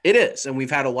 69. It is, and we've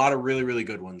had a lot of really, really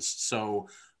good ones. So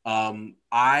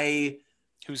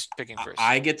who's picking first?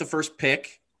 I get the first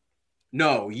pick.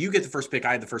 No, you get the first pick.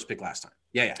 I had the first pick last time.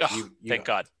 Yeah. Oh, thank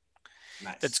God.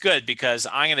 Nice. That's good, because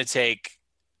I'm gonna take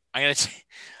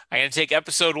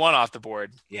episode 1 off the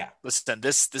board. Yeah. Listen,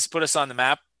 this put us on the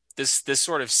map. This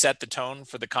sort of set the tone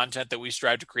for the content that we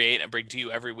strive to create and bring to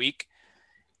you every week.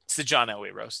 It's the John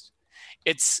Elway roast.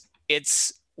 It's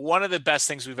one of the best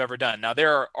things we've ever done. Now,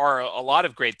 there are a lot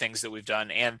of great things that we've done.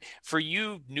 And for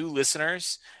you new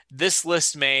listeners, this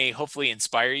list may hopefully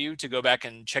inspire you to go back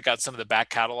and check out some of the back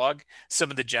catalog,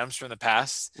 some of the gems from the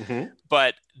past. Mm-hmm.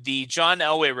 But the John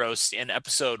Elway roast in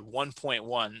episode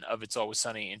 1.1 of It's Always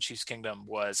Sunny in Chiefs Kingdom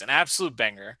was an absolute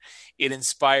banger. It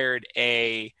inspired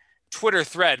a Twitter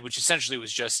thread, which essentially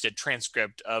was just a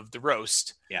transcript of the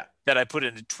roast that I put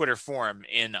into Twitter form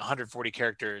in 140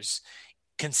 characters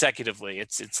consecutively.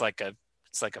 It's like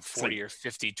a 40 or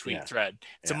 50 tweet thread.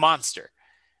 It's a monster.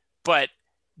 But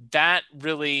that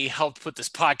really helped put this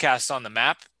podcast on the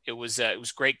map. It was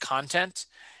great content,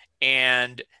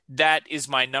 and that is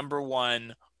my number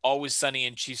one Always Sunny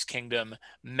in Chiefs Kingdom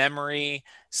memory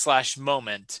 /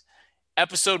 moment.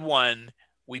 Episode 1,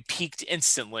 we peaked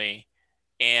instantly,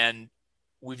 and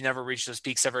we've never reached those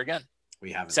peaks ever again.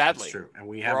 We haven't. Sadly. That's true. And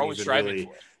we're always striving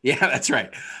for it. Yeah, that's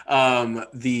right.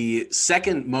 The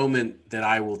second moment that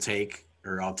I will take,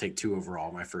 or I'll take 2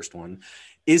 overall, my first one,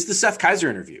 is the Seth Kaiser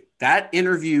interview. That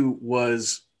interview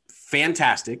was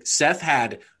fantastic. Seth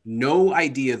had no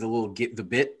idea the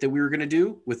bit that we were going to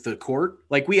do with the court.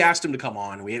 Like, we asked him to come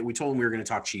on. We told him we were going to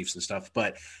talk Chiefs and stuff,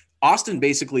 but Austin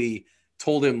basically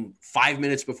told him 5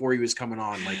 minutes before he was coming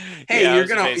on, like, hey,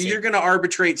 you're gonna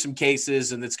arbitrate some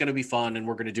cases, and it's gonna be fun, and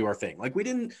we're gonna do our thing. Like, we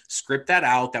didn't script that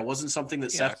out. That wasn't something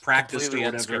that Seth practiced or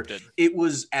whatever. Unscripted. It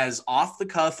was as off the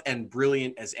cuff and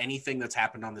brilliant as anything that's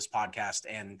happened on this podcast,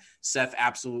 and Seth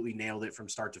absolutely nailed it from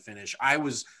start to finish. I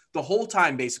was, the whole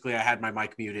time, basically, I had my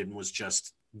mic muted and was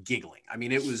just giggling. I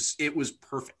mean, it was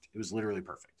perfect. It was literally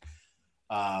perfect.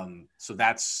 So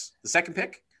that's the second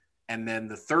pick. And then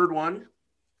the third one,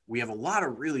 we have a lot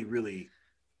of really, really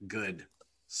good,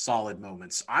 solid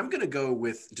moments. I'm going to go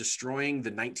with destroying the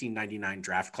 1999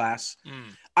 draft class.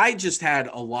 I just had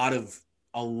a lot of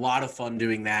fun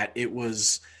doing that. It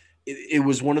was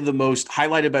one of the most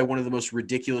highlighted by one of the most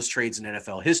ridiculous trades in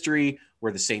NFL history,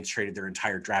 where the Saints traded their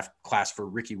entire draft class for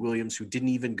Ricky Williams, who didn't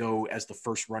even go as the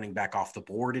first running back off the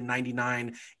board in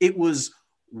 99. It was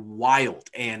wild.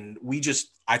 And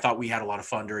I thought we had a lot of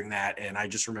fun during that. And I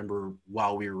just remember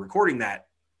while we were recording that,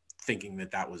 thinking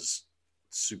that was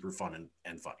super fun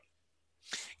and funny.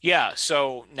 Yeah.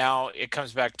 So now it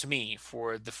comes back to me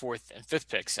for the 4th and 5th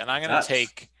picks. And I'm going to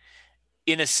take,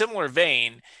 in a similar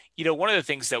vein, one of the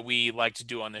things that we like to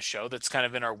do on this show that's kind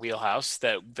of in our wheelhouse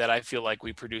that I feel like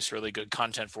we produce really good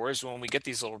content for is when we get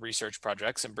these little research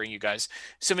projects and bring you guys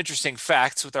some interesting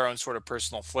facts with our own sort of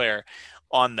personal flair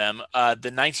on them. The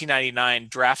 1999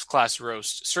 draft class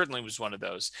roast certainly was one of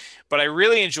those, but I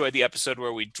really enjoyed the episode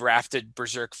where we drafted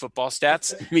Berserk football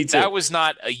stats. Me too. That was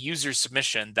not a user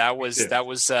submission. That was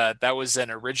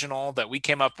an original that we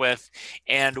came up with,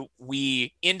 and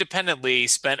we independently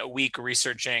spent a week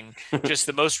researching just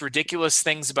the most ridiculous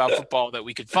things about football that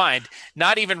we could find.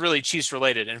 Not even really Chiefs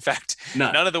related. In fact,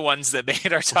 none of the ones that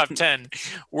made our top 10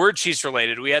 were Chiefs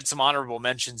related. We had some honorable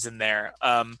mentions in there.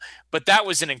 But that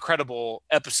was an incredible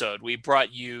episode. We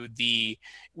brought you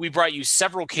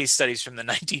several case studies from the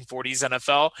 1940s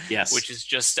NFL, yes, which is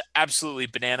just absolutely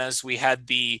bananas. We had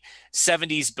the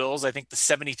 70s Bills, I think the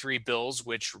 73 Bills,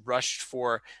 which rushed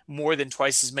for more than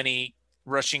twice as many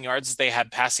rushing yards as they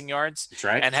had passing yards. That's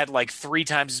right. And had like 3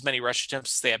 times as many rush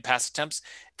attempts as they had pass attempts.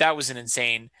 That was an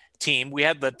insane team. We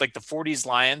had the 40s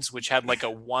Lions, which had like a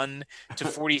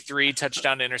 1-43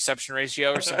 touchdown to interception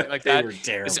ratio or something like that.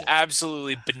 It was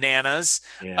absolutely bananas.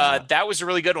 Yeah. That was a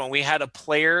really good one. We had a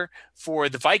player for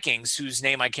the Vikings whose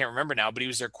name I can't remember now, but he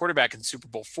was their quarterback in Super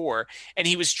Bowl IV, and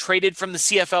he was traded from the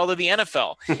CFL to the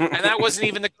NFL. And that wasn't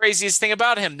even the craziest thing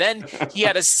about him. Then he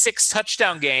had a 6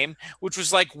 touchdown game, which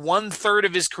was like 1/3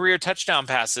 of his career touchdown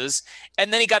passes.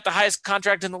 And then he got the highest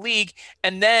contract in the league.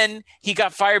 And then he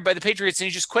got fired by the Patriots and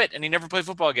he just quit and he never played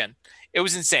football again. It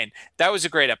was insane. That was a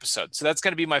great episode. So that's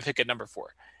going to be my pick at number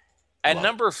 4. At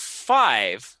number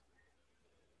 5,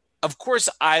 of course,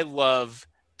 I love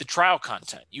the trial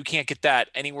content. You can't get that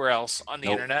anywhere else on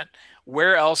the internet.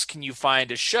 Where else can you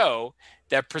find a show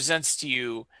that presents to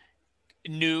you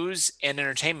news and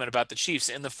entertainment about the Chiefs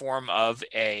in the form of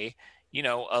a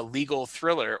legal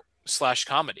thriller /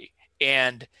 comedy?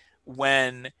 And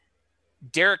when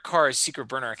Derek Carr's secret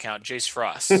burner account, Jace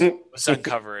Frost, was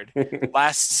uncovered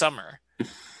last summer,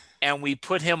 and we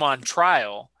put him on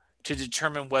trial to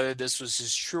determine whether this was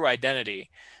his true identity.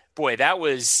 Boy,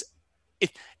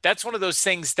 that's one of those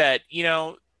things that,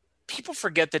 people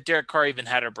forget that Derek Carr even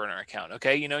had a burner account.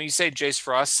 Okay. You say Jace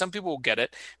Frost, some people will get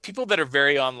it. People that are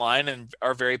very online and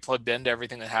are very plugged into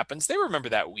everything that happens, they remember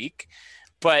that week.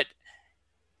 But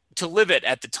to live it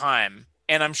at the time,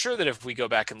 and I'm sure that if we go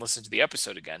back and listen to the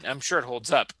episode again, I'm sure it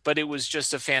holds up, but it was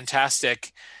just a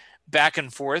fantastic back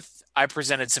and forth. I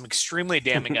presented some extremely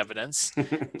damning evidence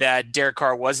that Derek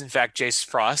Carr was in fact Jace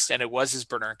Frost and it was his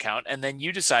burner account. And then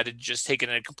you decided to just take it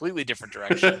in a completely different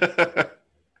direction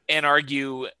and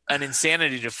argue an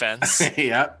insanity defense.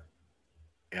 Yep.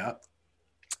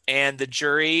 And the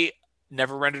jury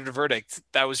never rendered a verdict.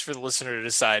 That was for the listener to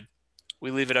decide.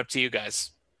 We leave it up to you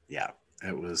guys. Yeah.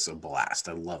 It was a blast.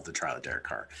 I love the trial of Derek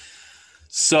Carr.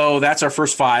 So that's our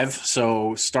first 5.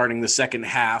 So starting the second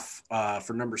half,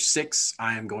 for number 6,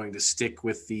 I am going to stick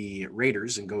with the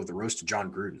Raiders and go with the roast of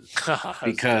John Gruden.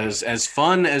 Because as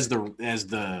fun as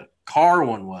the Carr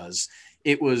one was,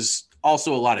 it was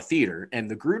also a lot of theater. And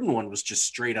the Gruden one was just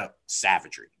straight up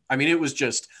savagery. I mean, it was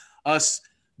just us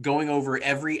going over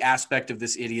every aspect of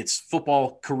this idiot's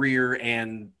football career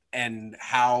and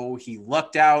how he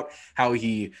lucked out, how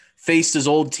he faced his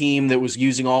old team that was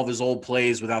using all of his old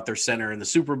plays without their center in the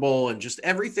Super Bowl, and just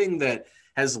everything that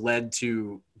has led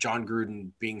to John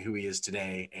Gruden being who he is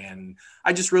today. And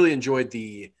I just really enjoyed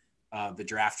the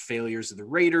draft failures of the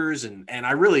Raiders, and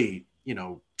I really,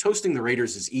 toasting the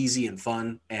Raiders is easy and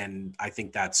fun, and I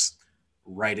think that's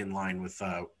right in line with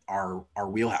our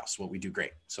wheelhouse, what we do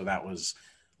great. So that was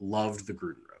loved the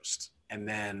Gruden roast. And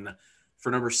then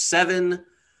for number 7,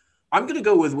 I'm going to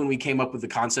go with when we came up with the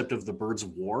concept of the Birds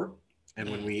of War, and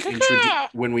when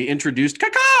we introduced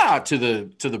Kaka to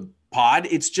the pod.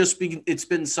 It's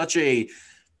been such a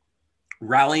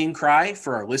rallying cry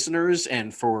for our listeners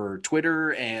and for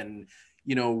Twitter. And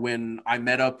when I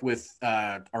met up with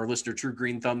our listener True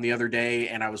Green Thumb the other day,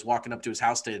 and I was walking up to his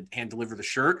house to hand deliver the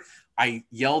shirt, I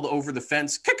yelled over the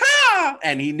fence, Kaka,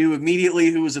 and he knew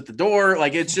immediately who was at the door.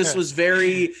 Like, it just was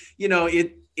very,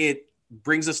 it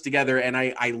brings us together. And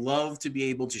I love to be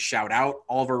able to shout out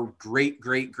all of our great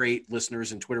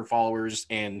listeners and Twitter followers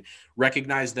and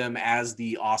recognize them as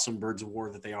the awesome Birds of War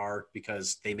that they are,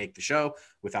 because they make the show.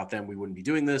 Without them, we wouldn't be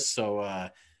doing this. So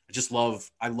I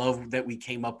love that we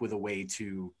came up with a way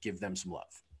to give them some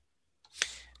love.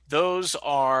 Those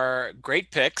are great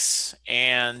picks.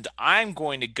 And I'm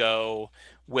going to go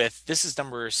this is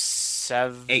number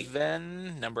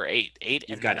 7, number 8, 8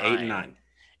 You've and got 9. 8 and 9.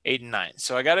 8 and 9.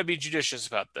 So I got to be judicious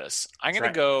about this. I'm going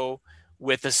That's to right. go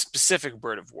with a specific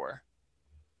bird of war,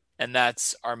 and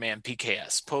that's our man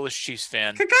PKS, Polish Chiefs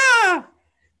fan. Caca!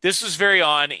 This was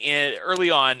early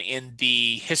on in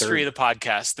the history of the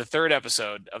podcast, the 3rd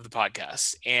episode of the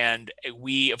podcast. And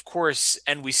we, of course,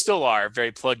 and we still are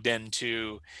very plugged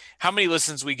into how many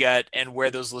listens we get and where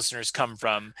those listeners come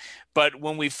from. But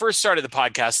when we first started the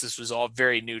podcast, this was all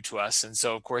very new to us. And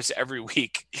so, of course, every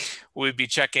week we'd be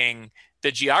checking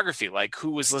the geography, like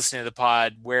who was listening to the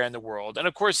pod, where in the world. And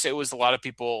of course, it was a lot of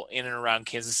people in and around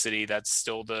Kansas City. That's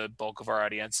still the bulk of our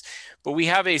audience. But we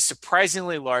have a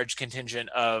surprisingly large contingent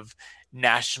of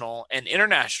national and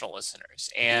international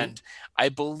listeners. And I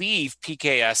believe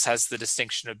PKS has the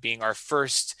distinction of being our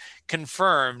first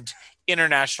confirmed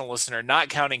international listener, not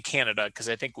counting Canada, because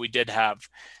I think we did have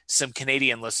some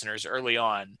Canadian listeners early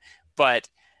on. But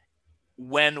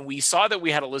when we saw that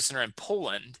we had a listener in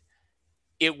Poland,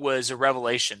 it was a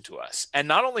revelation to us. And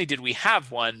not only did we have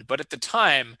one, but at the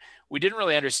time, we didn't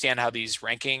really understand how these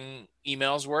ranking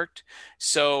emails worked.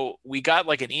 So we got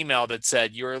like an email that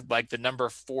said, you're like the number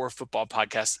 4 football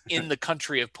podcast in the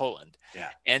country of Poland. Yeah.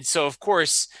 And so, of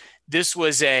course, this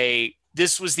was the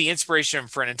inspiration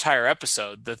for an entire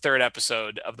episode, the 3rd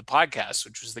episode of the podcast,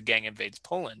 which was The Gang Invades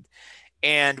Poland.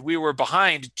 And we were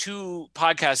behind 2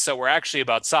 podcasts that were actually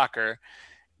about soccer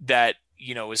that,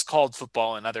 is called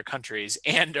football in other countries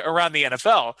and around the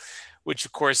NFL, which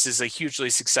of course is a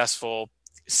hugely successful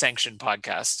sanctioned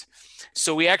podcast.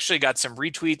 So we actually got some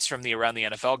retweets from the Around the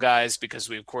NFL guys because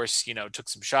we, of course, took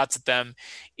some shots at them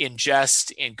in jest,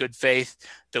 in good faith.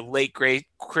 The late, great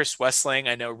Chris Wessling,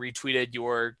 I know, retweeted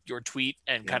your tweet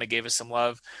and kind of gave us some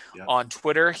love on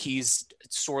Twitter. He's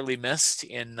sorely missed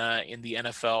in the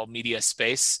NFL media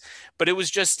space, but it was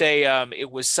just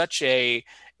it was such a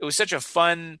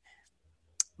fun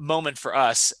moment for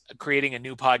us creating a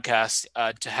new podcast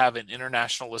to have an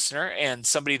international listener and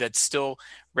somebody that still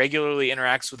regularly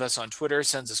interacts with us on Twitter,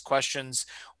 sends us questions.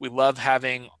 We love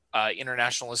having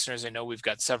international listeners. I know we've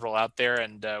got several out there,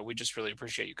 and we just really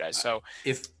appreciate you guys. So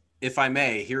if I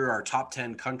may, here are our top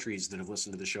 10 countries that have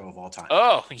listened to the show of all time.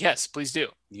 Oh, yes, please do.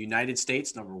 The United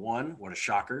States, number 1. What a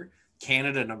shocker.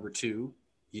 Canada, number 2.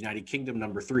 United Kingdom,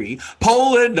 number 3.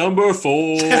 Poland, number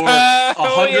 4.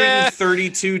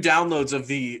 132 downloads of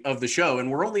the show,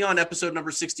 and we're only on episode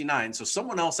number 69. So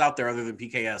someone else out there other than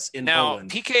PKS in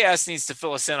Poland. PKS needs to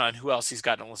fill us in on who else he's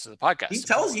gotten to listen to the podcast. He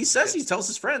tells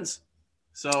his friends.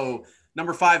 So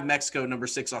number 5, Mexico. Number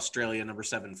 6, Australia. Number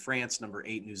 7, France. Number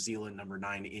 8, New Zealand. Number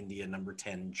 9, India. Number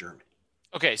 10, Germany.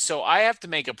 Okay, so I have to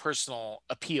make a personal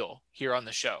appeal here on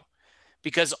the show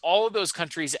because all of those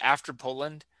countries after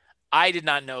Poland, I did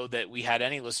not know that we had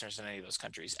any listeners in any of those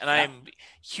countries. And I am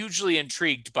hugely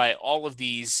intrigued by all of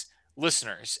these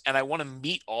listeners. And I want to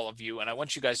meet all of you. And I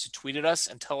want you guys to tweet at us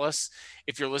and tell us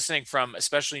if you're listening from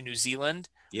especially New Zealand,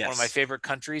 one of my favorite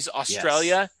countries,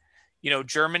 Australia,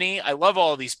 Germany. I love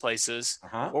all of these places.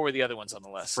 What were the other ones on the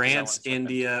list? France,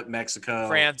 India, Mexico.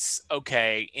 France.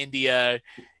 Okay. India.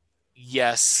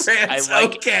 Yes, France, I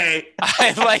like. Okay,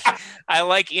 I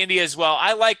like India as well.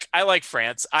 I like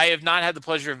France. I have not had the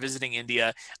pleasure of visiting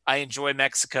India. I enjoy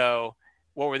Mexico.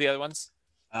 What were the other ones?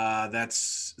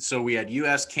 So we had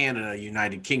U.S., Canada,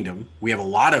 United Kingdom. We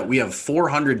have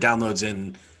 400 downloads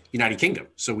in United Kingdom.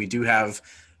 So we do have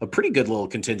a pretty good little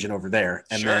contingent over there.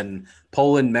 And then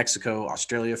Poland, Mexico,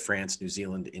 Australia, France, New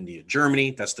Zealand, India,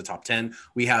 Germany. That's the top 10.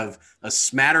 We have a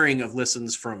smattering of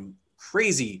listens from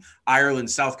crazy Ireland,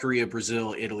 South Korea,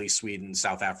 Brazil, Italy, Sweden,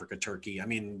 South Africa, Turkey. I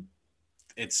mean,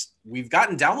 we've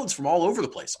gotten downloads from all over the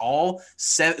place, all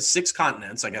 6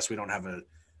 continents. I guess we don't have an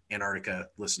Antarctica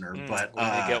listener, but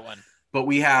get one. But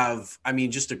we have,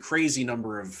 just a crazy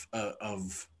number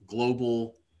of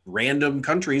global random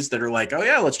countries that are like, oh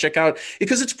yeah, let's check out,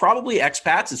 because it's probably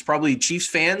expats, it's probably Chiefs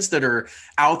fans that are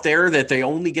out there that they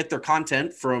only get their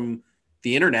content from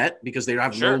the internet because they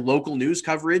have no local news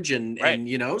coverage and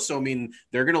so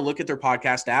they're going to look at their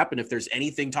podcast app, and if there's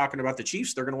anything talking about the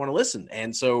Chiefs, they're going to want to listen.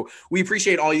 And so we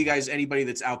appreciate all you guys, anybody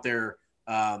that's out there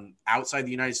outside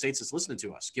the United States that's listening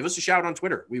to us. Give us a shout on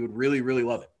Twitter. We would really, really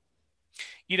love it.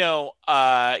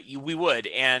 We would.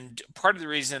 And part of the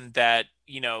reason that,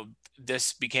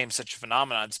 this became such a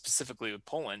phenomenon specifically with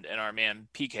Poland and our man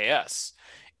PKS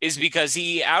is because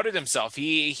he outed himself.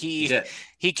 He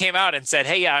came out and said,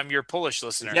 "Hey, I'm your Polish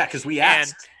listener." Yeah, because we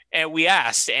asked. And we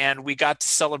asked, and we got to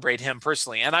celebrate him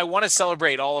personally. And I want to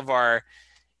celebrate all of our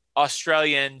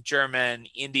Australian, German,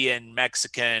 Indian,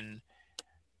 Mexican,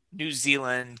 New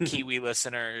Zealand, Kiwi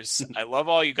listeners. I love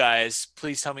all you guys.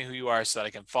 Please tell me who you are so that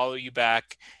I can follow you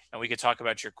back and we could talk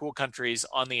about your cool countries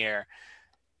on the air.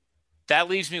 That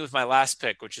leaves me with my last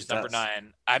pick, which is number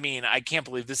 9. I mean, I can't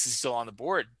believe this is still on the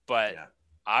board, but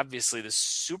obviously the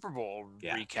Super Bowl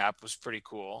recap was pretty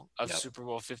cool of Super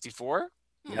Bowl 54.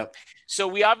 Yep. So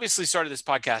we obviously started this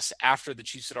podcast after the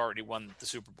Chiefs had already won the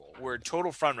Super Bowl. We're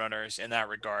total front runners in that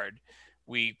regard.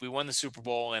 We won the Super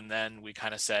Bowl, and then we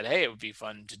kind of said, hey, it would be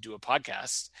fun to do a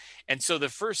podcast. And so the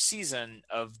first season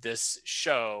of this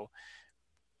show,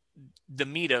 the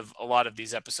meat of a lot of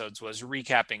these episodes was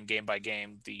recapping game by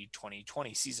game the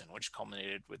 2020 season, which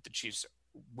culminated with the Chiefs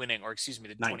winning, or excuse me,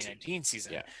 the 2019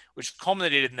 season, which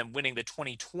culminated in them winning the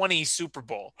 2020 Super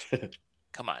Bowl.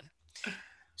 Come on.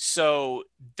 So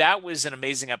that was an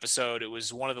amazing episode. It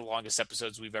was one of the longest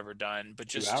episodes we've ever done, but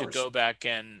just to go back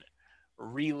and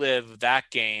relive that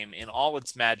game in all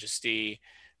its majesty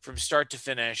from start to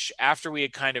finish, after we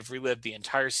had kind of relived the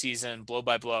entire season blow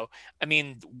by blow. I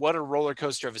mean, what a roller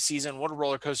coaster of a season, what a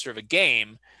roller coaster of a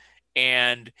game.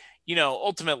 And, you know,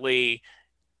 ultimately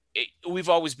we've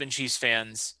always been Chiefs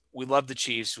fans. We love the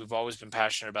Chiefs. We've always been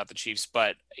passionate about the Chiefs,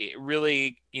 but it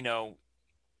really, you know,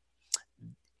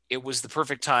 it was the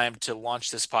perfect time to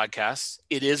launch this podcast.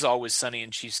 It is Always Sunny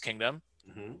in Chiefs Kingdom.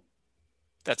 Mm-hmm.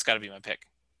 That's got to be my pick.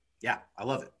 Yeah, I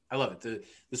love it. I love it.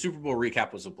 The Super Bowl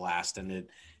recap was a blast, and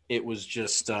it was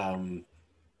just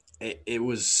it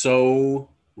was so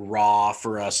raw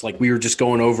for us. Like, we were just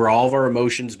going over all of our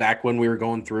emotions back when we were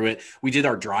going through it. We did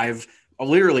our drive,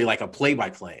 literally like a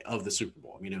play-by-play of the Super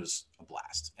Bowl. I mean, it was a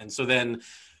blast. And so then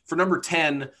for number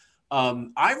 10,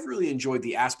 I've really enjoyed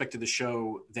the aspect of the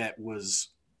show that was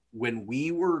when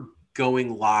we were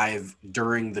going live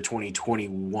during the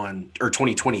 2021 or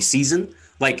 2020 season.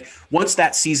 Like, once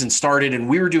that season started and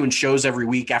we were doing shows every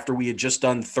week after we had just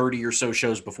done 30 or so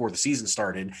shows before the season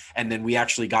started. And then we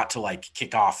actually got to like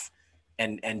kick off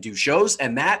and do shows.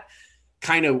 And that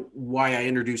kind of why I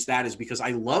introduced that is because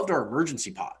I loved our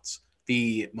emergency pods.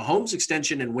 The Mahomes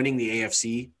extension and winning the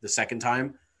AFC the second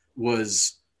time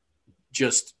was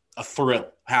just a thrill.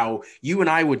 How you and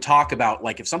I would talk about,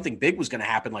 like, if something big was going to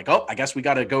happen, like, oh, I guess we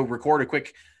got to go record a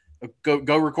quick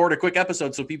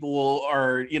episode so people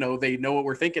they know what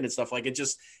we're thinking and stuff. Like,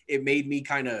 it made me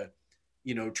kind of,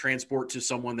 transport to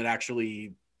someone that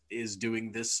actually is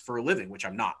doing this for a living, which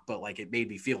I'm not, but like, it made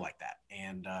me feel like that.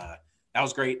 And that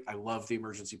was great. I love the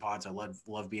emergency pods. I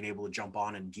love being able to jump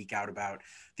on and geek out about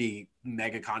the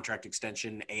mega contract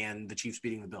extension and the Chiefs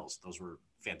beating the Bills. Those were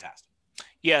fantastic.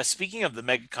 Yeah, speaking of the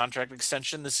mega contract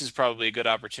extension, this is probably a good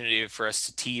opportunity for us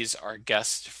to tease our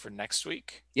guest for next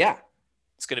week. Yeah.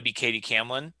 It's going to be Katie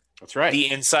Camlin. That's right.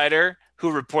 The insider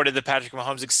who reported the Patrick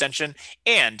Mahomes extension.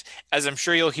 And as I'm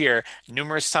sure you'll hear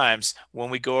numerous times when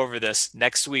we go over this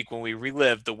next week, when we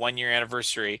relive the 1-year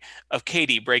anniversary of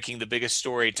Katie breaking the biggest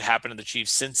story to happen to the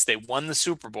Chiefs since they won the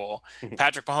Super Bowl,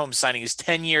 Patrick Mahomes signing his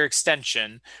 10-year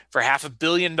extension for $500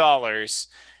 million.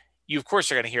 You, of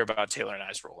course, are going to hear about Taylor and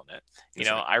I's role in it. That's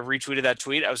right. I retweeted that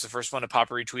tweet. I was the first one to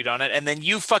pop a retweet on it. And then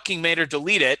you fucking made her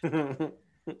delete it.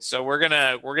 So we're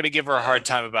gonna give her a hard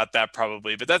time about that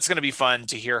probably, but that's gonna be fun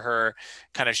to hear her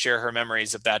kind of share her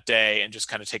memories of that day and just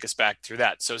kind of take us back through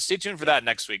that. So stay tuned for that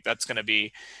next week. That's gonna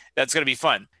be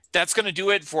fun. That's gonna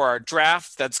do it for our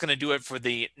draft. That's gonna do it for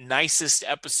the nicest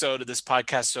episode of this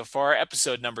podcast so far,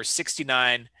 episode number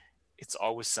 69. It's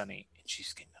Always Sunny in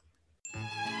Chiefs Kingdom.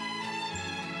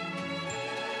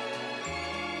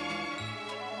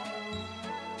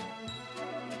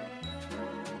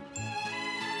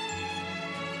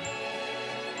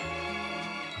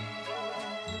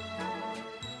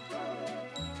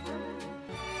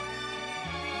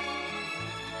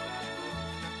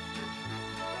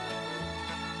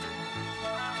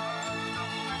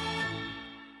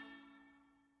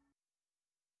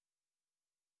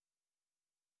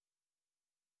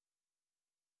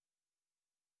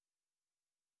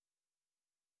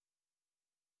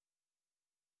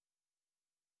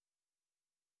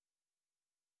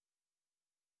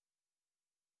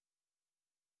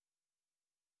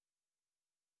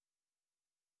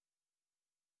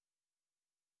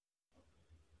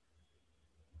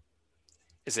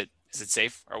 Is it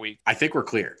safe? I think we're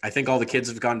clear. I think all the kids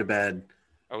have gone to bed.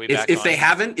 Are we back? If they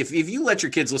haven't, if you let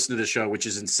your kids listen to the show, which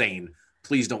is insane,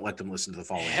 please don't let them listen to the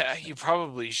following. Yeah, you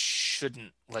probably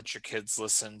shouldn't let your kids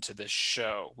listen to this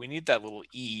show. We need that little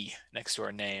E next to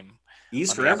our name.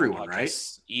 E's for everyone, right?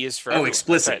 E is for everyone.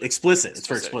 Explicit. Right. Explicit. It's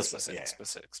for explicit.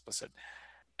 Explicit.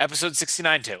 Episode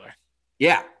 69, Taylor.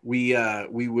 Yeah, we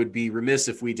would be remiss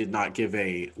if we did not give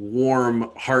a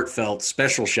warm, heartfelt,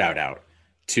 special shout out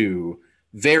to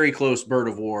very close bird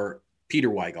of war, Peter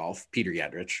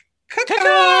Yadrich.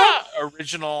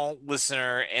 Original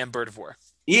listener and bird of war.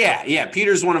 Yeah.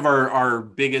 Peter's one of our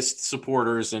biggest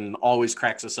supporters and always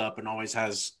cracks us up and always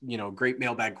has, great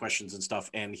mailbag questions and stuff.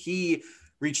 And he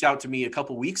reached out to me a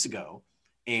couple weeks ago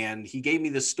and he gave me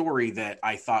this story that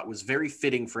I thought was very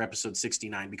fitting for episode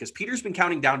 69 because Peter's been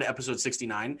counting down to episode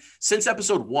 69 since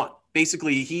episode 1.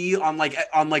 Basically, he on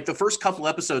the first couple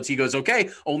episodes, he goes, "Okay,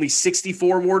 only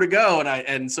 64 more to go."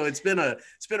 And so it's been a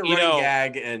running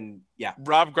gag. And yeah,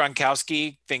 Rob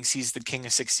Gronkowski thinks he's the king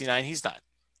of 69. He's not.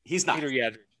 He's not. Peter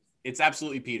Yadridge. It's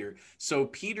absolutely Peter. So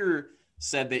Peter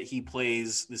said that he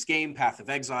plays this game, Path of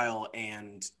Exile,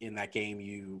 and in that game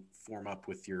you form up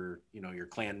with your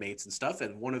clan mates and stuff.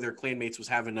 And one of their clan mates was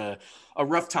having a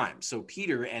rough time. So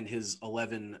Peter and his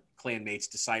 11 clan mates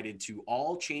decided to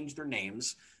all change their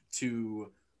names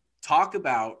to talk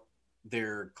about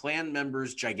their clan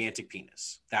member's gigantic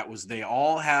penis. They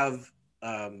all have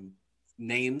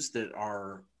names that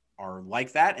are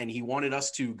like that. And he wanted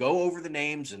us to go over the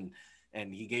names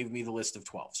and he gave me the list of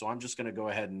 12. So I'm just going to go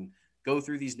ahead and go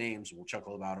through these names. We'll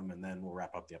chuckle about them and then we'll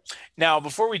wrap up the episode. Now,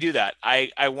 before we do that,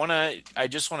 I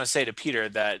just want to say to Peter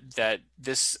that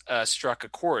this struck a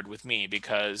chord with me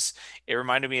because it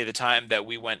reminded me of the time that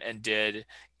we went and did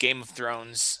Game of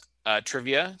Thrones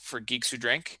trivia for Geeks Who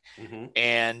Drink. Mm-hmm.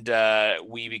 And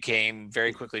we became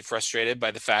very quickly frustrated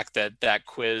by the fact that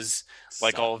quiz,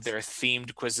 like all of their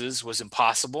themed quizzes, was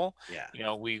impossible.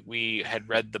 Yeah. We had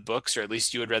read the books, or at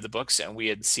least you had read the books, and we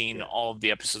had seen all of the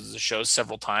episodes of the show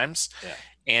several times. Yeah.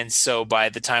 And so by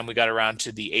the time we got around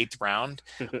to the 8th round,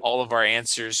 all of our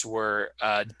answers were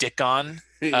Dickon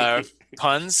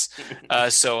puns.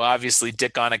 So obviously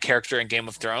Dickon, a character in Game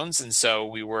of Thrones. And so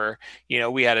we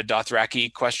had a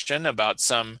Dothraki question about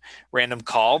some random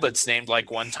call that's named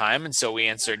like one time. And so we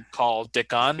answered call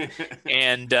Dickon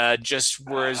and just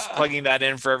was plugging that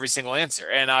in for every single answer.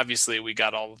 And obviously we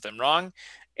got all of them wrong.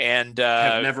 And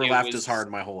I've never laughed as hard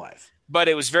in my whole life. But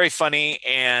it was very funny,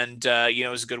 and it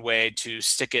was a good way to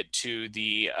stick it to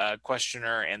the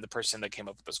questioner and the person that came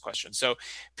up with those questions. So,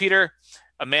 Peter,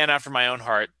 a man after my own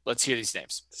heart. Let's hear these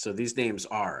names. So these names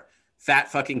are Fat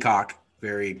Fucking Cock,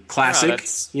 very classic.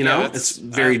 It's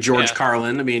very George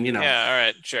Carlin. I mean, Yeah, all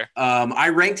right, sure. I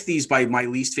ranked these by my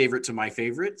least favorite to my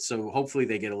favorite, so hopefully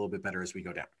they get a little bit better as we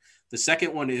go down. The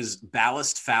second one is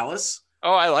Ballast Phallus.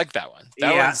 Oh, I like that one.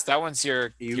 That one's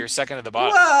your second at the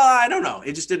bottom. Well, I don't know.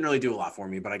 It just didn't really do a lot for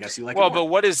me, but I guess you like it more. But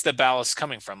what is the ballast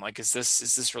coming from? Like, is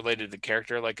this related to the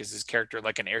character? Like, is this character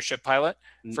like an airship pilot,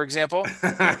 for example?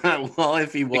 Well,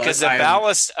 if he was, because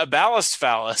a ballast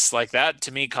phallus like that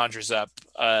to me conjures up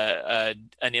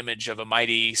an image of a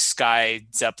mighty sky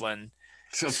zeppelin.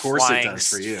 Of course it does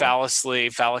for you.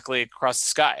 Phallically across the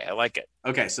sky. I like it.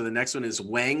 Okay, so the next one is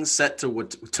Wang set to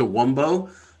Wumbo,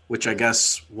 which I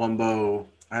guess Wumbo,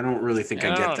 I don't really think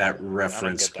I get that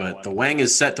reference, but the Wang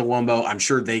is set to Wumbo. I'm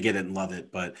sure they get it and love it,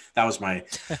 but that was my.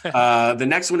 The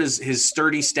next one is his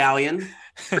Sturdy Stallion.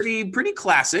 Pretty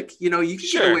classic. You can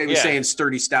get away with saying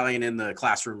Sturdy Stallion in the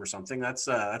classroom or something. That's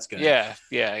good. Yeah.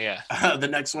 The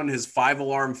next one is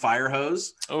 5-Alarm Fire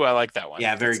Hose. Oh, I like that one.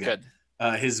 Yeah, very good.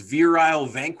 His Virile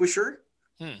Vanquisher.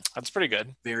 That's pretty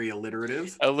good. Very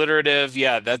alliterative.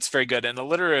 Yeah, that's very good. And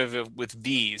alliterative with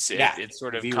V's. It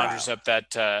sort of conjures up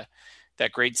that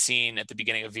great scene at the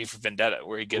beginning of V for Vendetta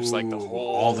where he gives like the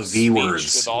whole all the V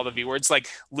words with all the V words, like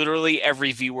literally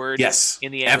every V word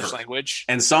in the English language.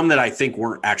 And some that I think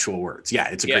weren't actual words. Yeah,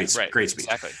 it's a great speech.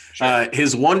 Exactly. Sure.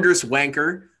 His Wondrous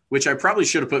Wanker, which I probably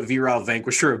should have put Virile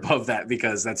Vanquisher above that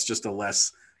because that's just a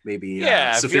less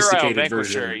sophisticated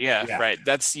version. Yeah, right.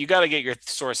 That's you got to get your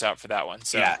source out for that one.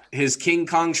 So his King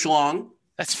Kong Schlong.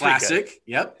 That's classic.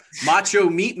 Yep. Macho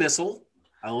Meat Missile.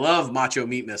 I love Macho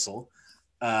Meat Missile.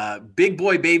 Big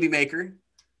Boy Baby Maker.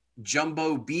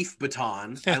 Jumbo Beef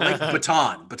Baton. I like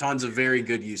baton. Baton's a very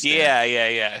good use.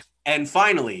 Yeah. And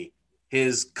finally,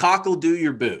 his Cockle Do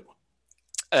Your Boo.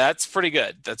 That's pretty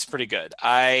good.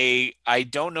 I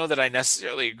don't know that I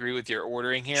necessarily agree with your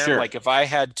ordering here. Sure. Like if I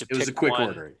had to pick one. It was a quick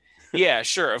ordering. Yeah,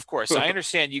 sure. Of course. I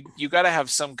understand you got to have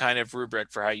some kind of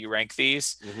rubric for how you rank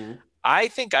these. Mm-hmm. I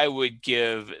think I would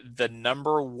give the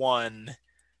number 1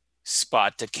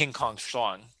 spot to King Kong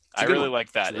Schlong. I really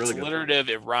like that. It's alliterative,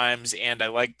 it rhymes, and I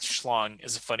like schlong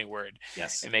is a funny word.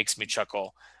 Yes. It makes me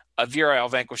chuckle. A Virile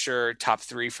Vanquisher, top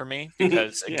 3 for me,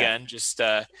 because again, just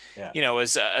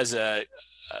as a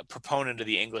proponent of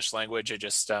the English language,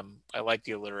 I like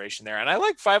the alliteration there, and I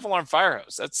like 5-Alarm Fire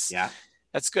Hose.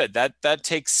 That's good. That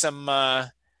takes some.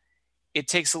 It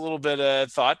takes a little bit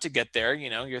of thought to get there.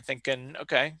 You're thinking,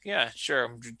 okay, yeah, sure.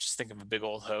 I'm just thinking of a big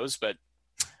old hose, but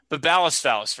Ballast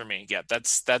Phallus for me, yeah,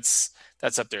 that's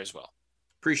up there as well.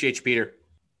 Appreciate you, Peter.